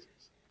like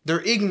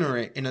they're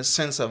ignorant in a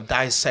sense of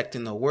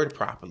dissecting the word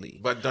properly.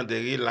 But don't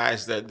they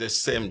realize that the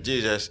same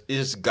Jesus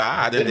is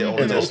God in the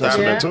Old In the Old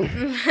Testament? Testament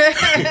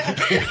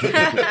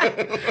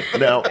too.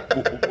 Now,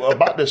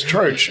 about this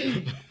church,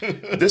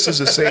 this is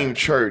the same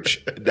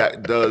church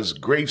that does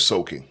grave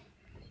soaking,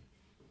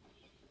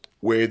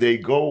 where they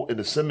go in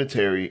the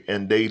cemetery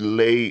and they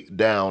lay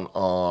down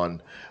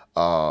on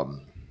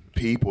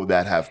people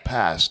that have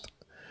passed,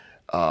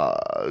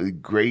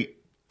 great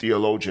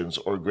theologians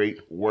or great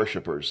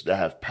worshipers that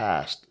have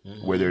passed,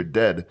 where they're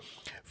dead,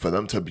 for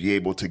them to be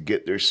able to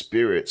get their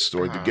spirits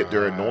or to get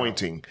their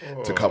anointing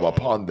to come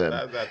upon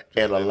them.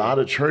 And a lot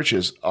of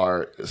churches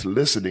are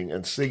listening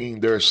and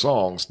singing their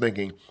songs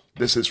thinking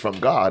this is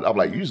from God. I'm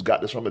like, you just got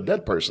this from a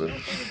dead person,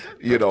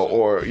 you know,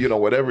 or, you know,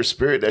 whatever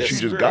spirit that you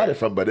just got it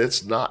from, but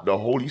it's not the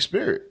Holy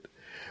Spirit.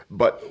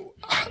 But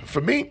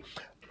for me,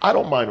 I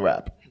don't mind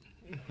rap.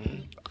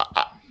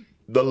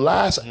 The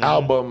last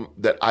album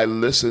that I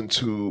listened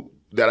to,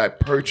 that I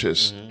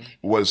purchased,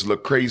 was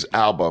Lecrae's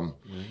album,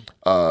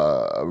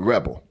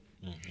 Rebel.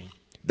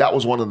 That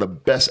was one of the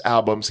best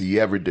albums he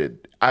ever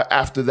did.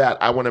 After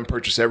that, I went and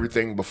purchased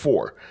everything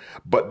before.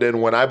 But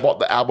then when I bought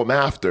the album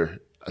after,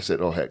 I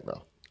said, oh, heck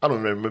no. I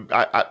don't remember.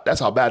 That's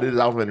how bad it is.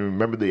 I don't even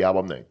remember the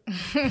album name.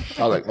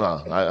 I was like,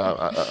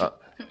 nah,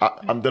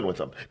 I'm done with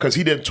him. Because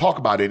he didn't talk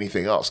about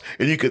anything else.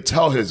 And you could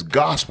tell his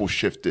gospel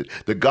shifted.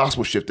 The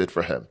gospel shifted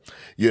for him.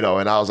 You know,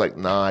 and I was like,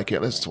 nah, I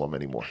can't listen to him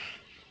anymore.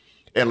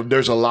 And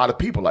there's a lot of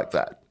people like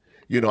that.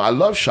 You know, I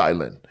love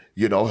Shylin.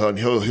 You know, and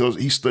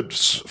he stood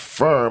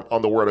firm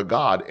on the word of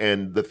God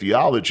and the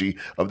theology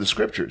of the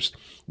scriptures.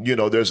 You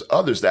know, there's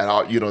others that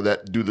are, you know,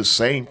 that do the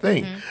same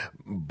thing.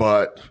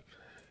 But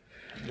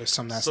there's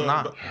some that's So,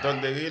 not.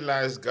 don't they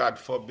realize God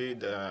forbid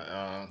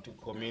to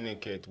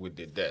communicate with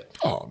the dead?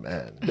 oh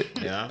man,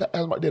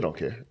 they don't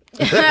care.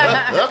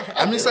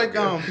 I mean, it's like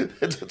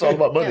It's all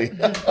about money.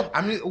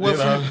 I mean,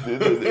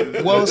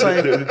 well, It's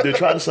like they're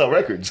trying to sell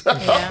records.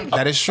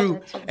 that is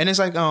true, and it's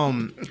like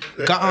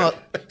God.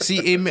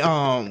 See,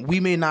 we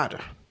may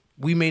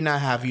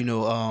not have, you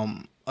know,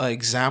 an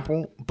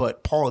example,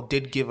 but Paul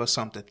did give us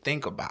something to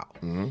think about.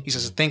 He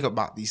says to think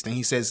about these things.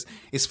 He says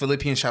it's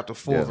Philippians chapter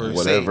 4 verse 8.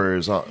 Whatever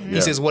is on. He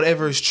says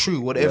whatever is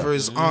true, whatever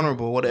is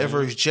honorable,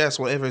 whatever is just,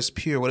 whatever is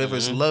pure, whatever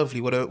is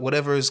lovely,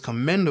 whatever is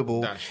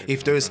commendable.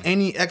 If there is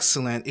any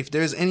excellent, if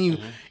there is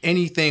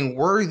anything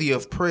worthy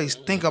of praise,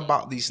 think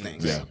about these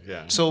things.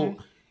 So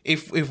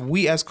if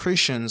we as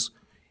Christians,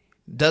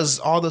 does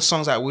all the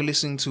songs that we're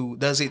listening to,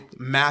 does it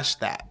match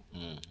that?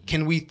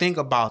 Can we think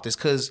about this?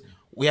 Because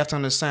we have to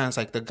understand, it's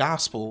like the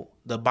gospel,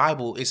 the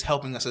Bible is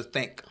helping us to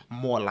think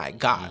more like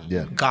God,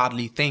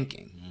 godly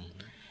thinking.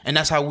 And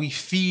that's how we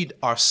feed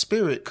our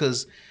spirit,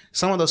 because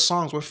some of the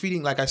songs we're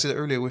feeding, like I said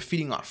earlier, we're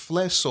feeding our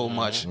flesh so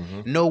much.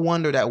 No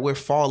wonder that we're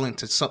falling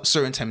to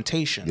certain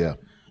temptation.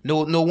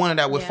 No wonder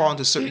that we're falling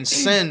to certain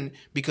sin,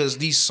 because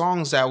these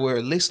songs that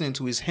we're listening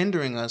to is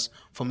hindering us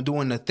from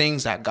doing the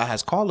things that God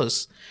has called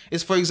us.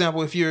 It's, for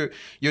example, if you're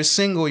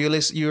single, you're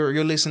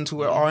listening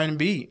to an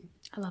R&B.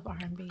 I love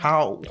R&B.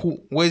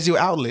 Where's your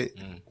outlet?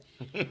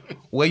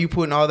 Where you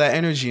putting all that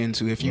energy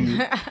into? If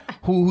you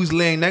who's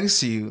laying next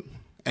to you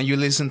and you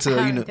listen to,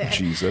 you know,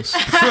 Jesus.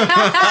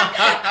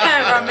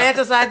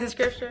 Romanticize the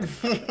scripture.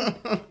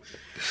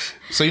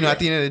 So, you know, at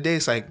the end of the day,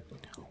 it's like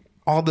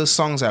all the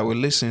songs that we're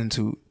listening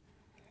to,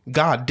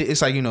 God,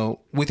 it's like, you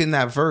know, within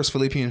that verse,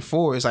 Philippians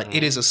 4, it's like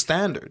it is a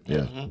standard.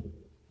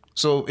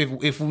 So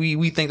if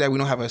we think that we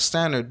don't have a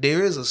standard,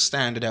 there is a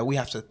standard that we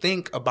have to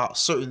think about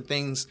certain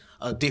things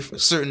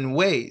certain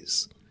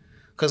ways.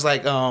 Because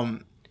like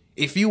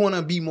if you want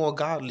to be more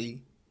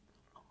godly,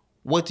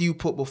 what do you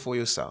put before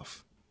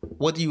yourself?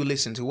 What do you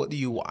listen to? What do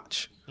you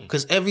watch?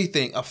 because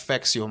everything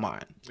affects your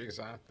mind.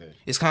 Exactly.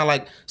 It's kind of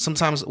like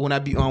sometimes when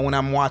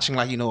I'm watching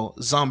like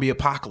zombie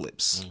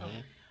apocalypse.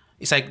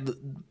 It's like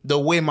the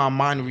way my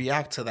mind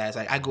reacts to that is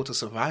like I go to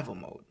survival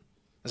mode.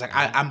 It's like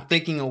I'm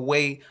thinking a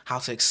way how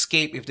to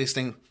escape if this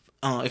thing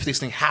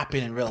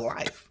happened in real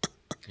life.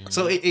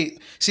 So see,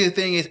 the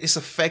thing is, it's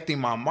affecting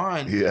my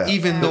mind,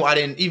 even though I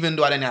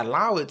didn't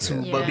allow it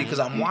to, but because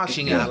I'm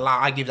watching it,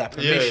 I give that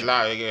permission.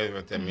 I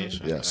give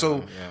permission. Yeah.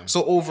 So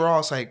overall,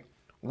 it's like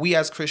we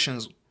as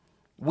Christians,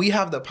 we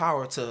have the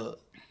power to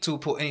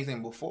put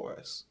anything before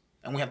us,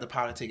 and we have the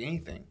power to take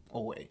anything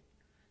away.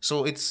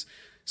 So it's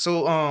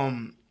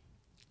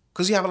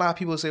because you have a lot of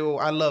people say, "Oh,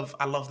 I love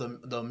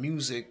the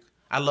music,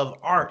 I love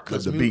art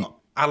because the beat.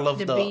 I love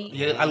the beat.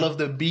 Yeah, I love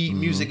the beat.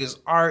 Music is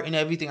art and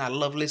everything. I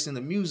love listening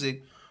to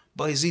music,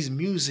 but is these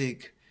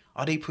music?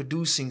 Are they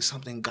producing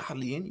something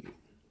godly in you?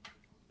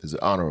 Is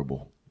it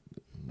honorable?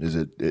 Is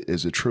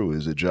it true?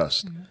 Is it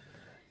just?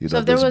 You So know,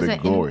 if there there's was a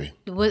big glory.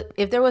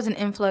 if there was an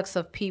influx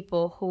of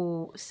people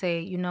who say,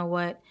 you know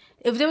what,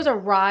 if there was a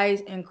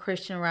rise in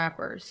Christian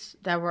rappers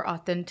that were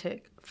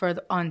authentic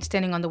on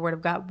standing on the Word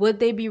of God,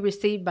 would they be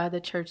received by the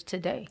church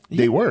today?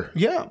 They were.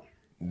 Yeah.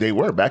 They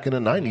were back in the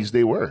 90s.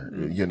 They were,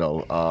 you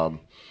know,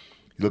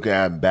 look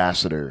at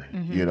Ambassador,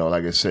 you know,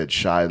 like I said,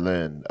 Shy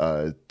Lynn,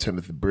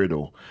 Timothy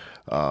Brittle,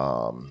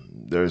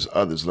 there's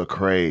others,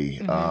 Lecrae,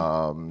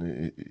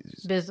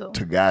 Bizzle.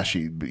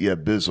 Tagashi,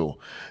 Bizzle,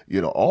 you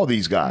know, all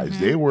these guys,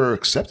 they were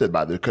accepted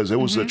by because it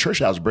was the church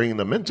house bringing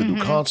them in to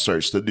do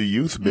concerts, to do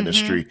youth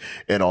ministry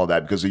and all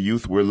that, because the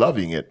youth were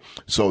loving it.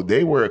 So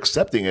they were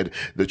accepting it.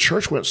 The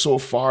church went so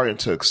far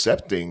into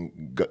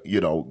accepting,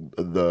 you know,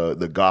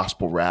 the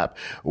gospel rap.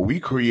 We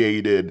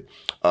created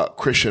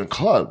Christian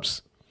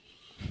clubs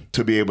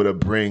to be able to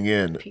bring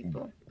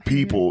in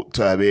people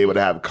to be able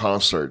to have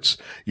concerts,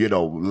 you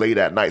know, late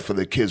at night for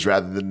the kids,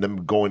 rather than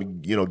them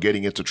going, you know,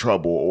 getting into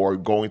trouble or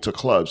going to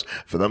clubs,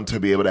 for them to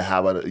be able to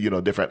have a, you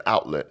know, different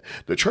outlet.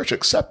 The church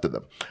accepted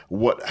them.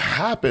 What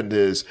happened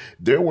is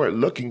they weren't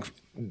looking,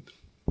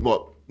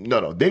 well,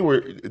 no, they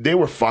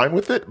were fine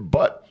with it,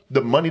 but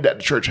the money that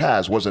the church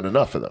has wasn't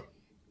enough for them.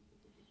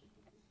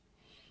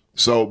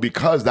 So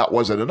because that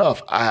wasn't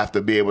enough, I have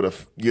to be able to,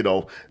 you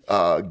know,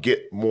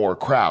 get more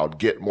crowd,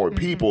 get more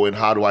people. And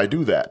how do I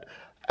do that?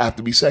 I have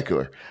to be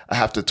secular. I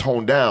have to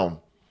tone down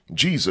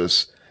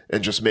Jesus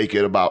and just make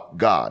it about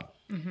God.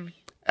 I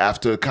have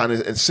to kind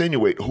of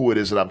insinuate who it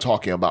is that I'm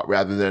talking about,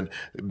 rather than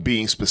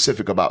being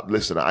specific about,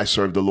 listen, I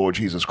serve the Lord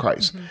Jesus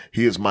Christ.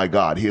 He is my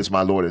God. He is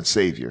my Lord and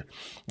Savior.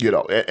 You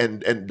know,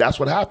 and that's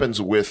what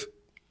happens with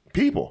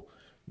people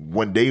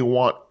when they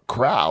want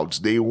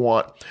crowds. They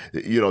want,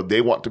 you know, they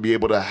want to be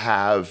able to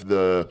have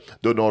the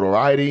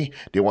notoriety.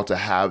 They want to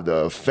have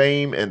the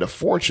fame and the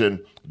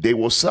fortune. They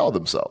will sell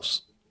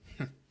themselves.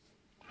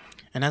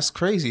 And that's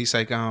crazy. It's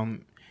like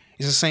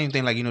it's the same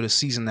thing, like, you know, the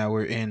season that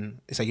we're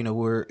in. It's like, you know,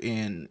 we're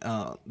in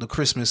the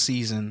Christmas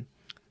season.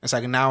 It's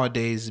like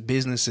nowadays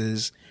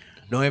businesses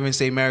don't even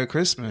say Merry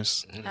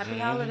Christmas. Happy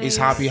holidays. It's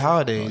Happy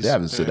Holidays. They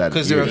haven't said that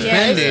because they're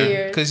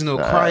offended because, you know,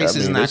 Christ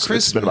is not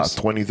Christmas. It's been about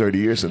 20, 30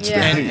 years since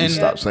they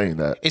stopped saying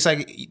that. It's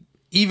like,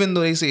 even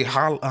though they say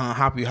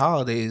Happy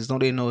Holidays, don't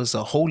they know it's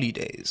a holy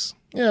days?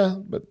 Yeah,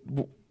 but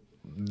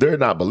they're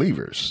not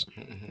believers.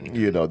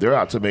 You know, they're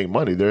out to make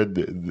money.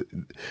 The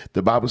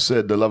Bible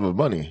said the love of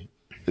money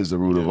is the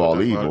root of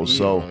all evil.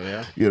 So,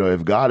 you know,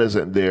 if God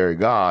isn't their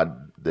God,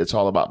 it's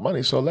all about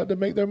money. So let them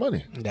make their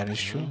money. That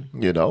is true.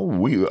 You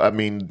know, I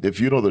mean,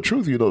 if you know the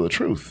truth, you know the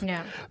truth.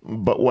 Yeah.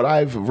 But what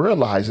I've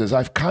realized is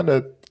I've kind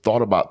of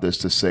thought about this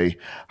to say,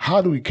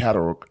 how do we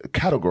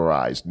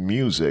categorize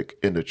music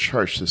in the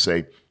church to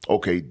say,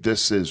 okay,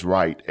 this is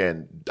right,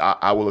 and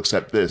I will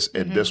accept this,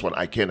 and this one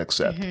I can't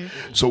accept.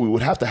 So we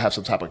would have to have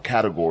some type of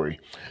category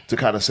to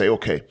kind of say,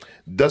 okay,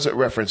 does it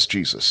reference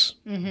Jesus?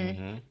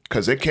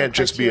 Because it can't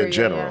just be in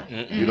general.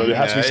 You know, there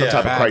has to be some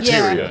type of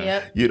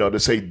criteria, you know, to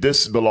say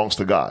this belongs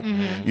to God.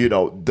 You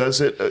know,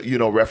 does it, you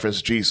know,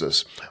 reference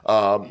Jesus?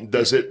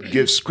 Does it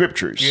give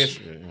scriptures? Yes.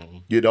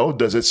 You know,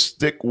 does it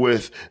stick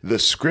with the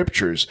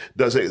scriptures?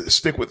 Does it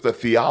stick with the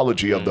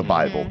theology of the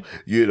Bible?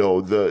 You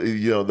know,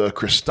 the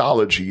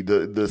Christology,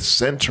 the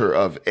center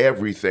of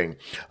everything.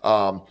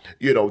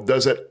 You know,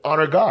 does it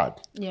honor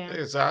God? Yeah.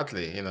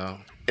 Exactly. You know.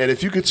 And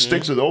if you could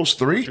stick to those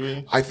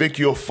three, I think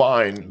you'll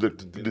find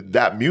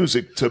that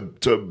music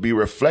to be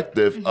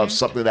reflective of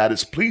something that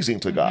is pleasing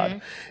to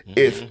God.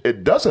 If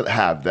it doesn't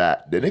have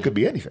that, then it could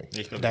be anything.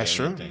 That's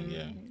true.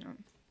 Yeah.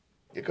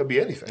 It could be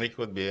anything. It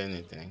could be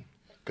anything.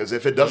 Because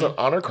if it doesn't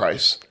honor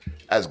Christ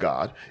as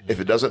God, if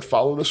it doesn't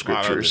follow the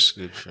scriptures,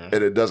 and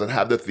it doesn't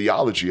have the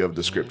theology of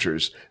the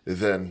scriptures,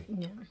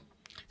 then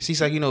see,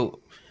 it's like, you know,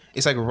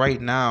 it's like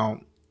right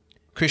now,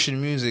 Christian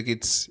music,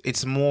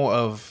 it's more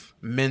of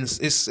men's.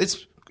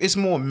 It's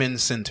more men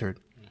centered.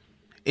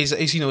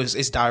 It's you know,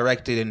 it's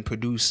directed and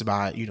produced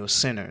by, you know,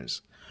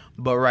 sinners.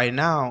 But right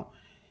now,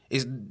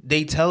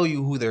 they tell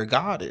you who their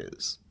God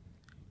is.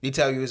 They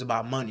tell you it's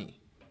about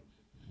money.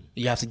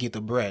 You have to get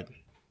the bread.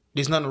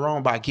 There's nothing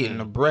wrong by getting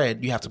the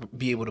bread. You have to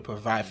be able to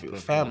provide for your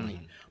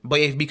family. But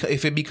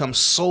if it becomes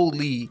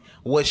solely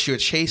what you're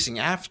chasing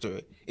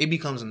after, it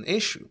becomes an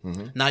issue.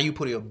 Now you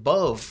put it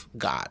above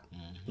God.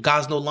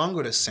 God's no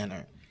longer the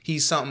center.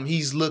 He's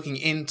looking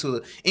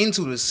into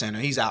the center.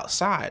 He's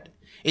outside.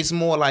 It's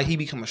more like he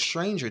become a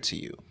stranger to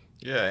you.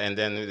 Yeah, and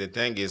then the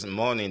thing is,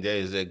 money. There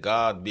is a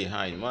God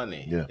behind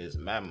money. Yeah. It's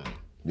mammon.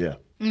 Yeah.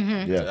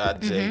 Yeah.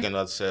 God said you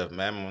cannot serve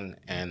mammon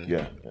and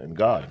And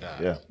God.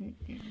 Yeah.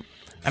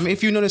 I mean,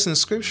 if you notice in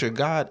Scripture,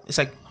 God, it's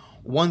like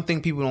one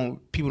thing people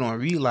don't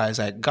realize,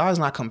 that God's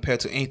not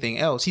compared to anything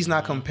else. He's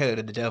not compared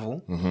to the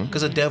devil,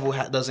 because the devil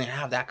doesn't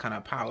have that kind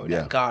of power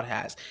that God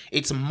has.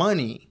 It's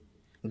money.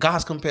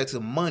 God's compared to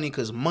money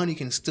because money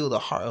can steal the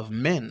heart of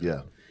men.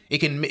 Yeah.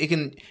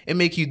 It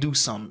make you do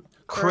some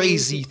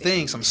crazy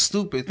things, some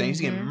stupid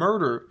things. You can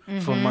murder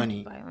for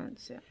money.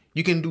 Violence, yeah.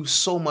 You can do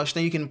so much.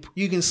 Then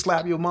you can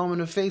slap your mom in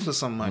the face for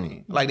some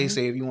money. Like they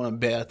say, if you want to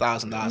bet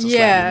 $1,000 to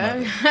slap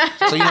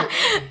your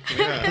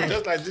mother. So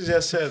just like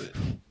Jesus said,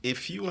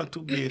 if you want to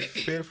be a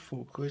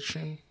faithful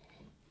Christian,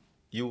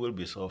 you will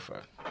be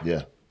suffered.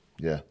 Yeah.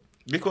 Yeah.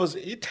 Because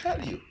he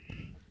tell you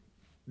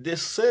the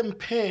same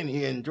pain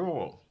he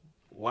endured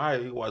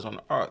while he was on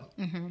earth,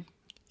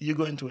 you're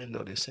going to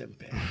endure the same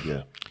pain.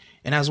 Yeah.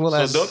 and as well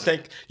as So don't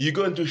think you're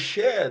going to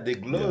share the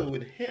glory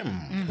with him.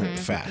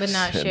 facts. But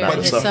not sharing not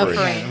his suffering.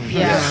 suffering.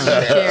 Yeah,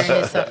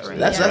 sharing his suffering.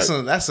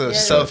 That's a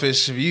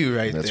selfish view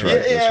right That's there.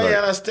 right. Yeah, right. you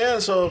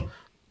understand? So,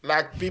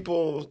 like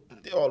people,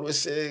 they always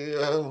say,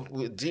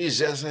 with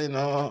Jesus,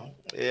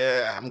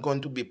 yeah, I'm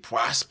going to be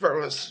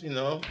prosperous,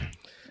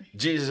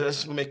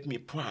 Jesus make me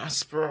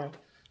prosper.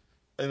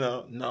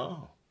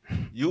 No,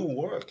 you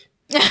work.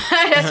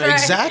 That's right.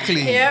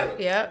 Exactly.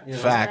 Yep.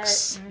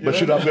 Facts. But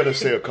I'm going to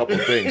say a couple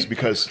things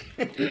because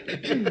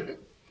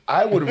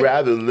I would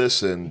rather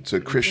listen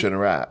to Christian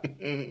rap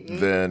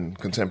than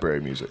contemporary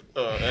music,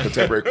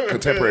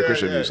 contemporary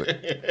Christian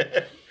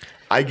music.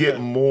 I get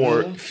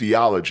more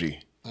theology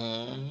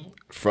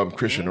from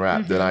Christian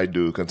rap than I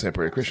do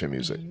contemporary Christian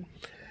music.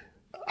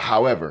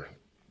 However,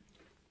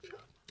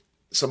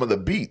 some of the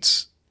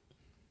beats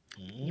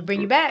You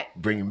bring you back.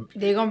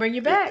 They're gonna bring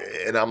you back.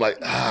 and I'm like,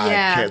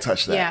 I can't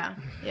touch that.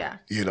 Yeah.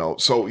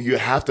 So you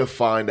have to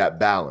find that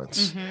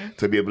balance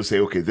to be able to say,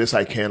 okay, this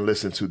I can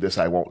listen to, this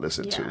I won't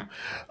listen to.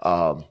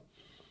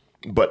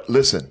 But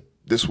listen,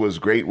 this was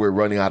great. We're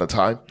running out of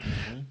time.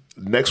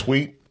 Next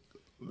week,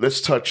 let's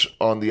touch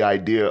on the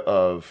idea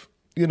of,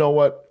 you know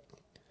what?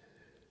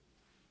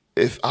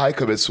 If I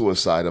commit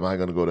suicide, am I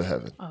going to go to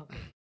heaven? Okay.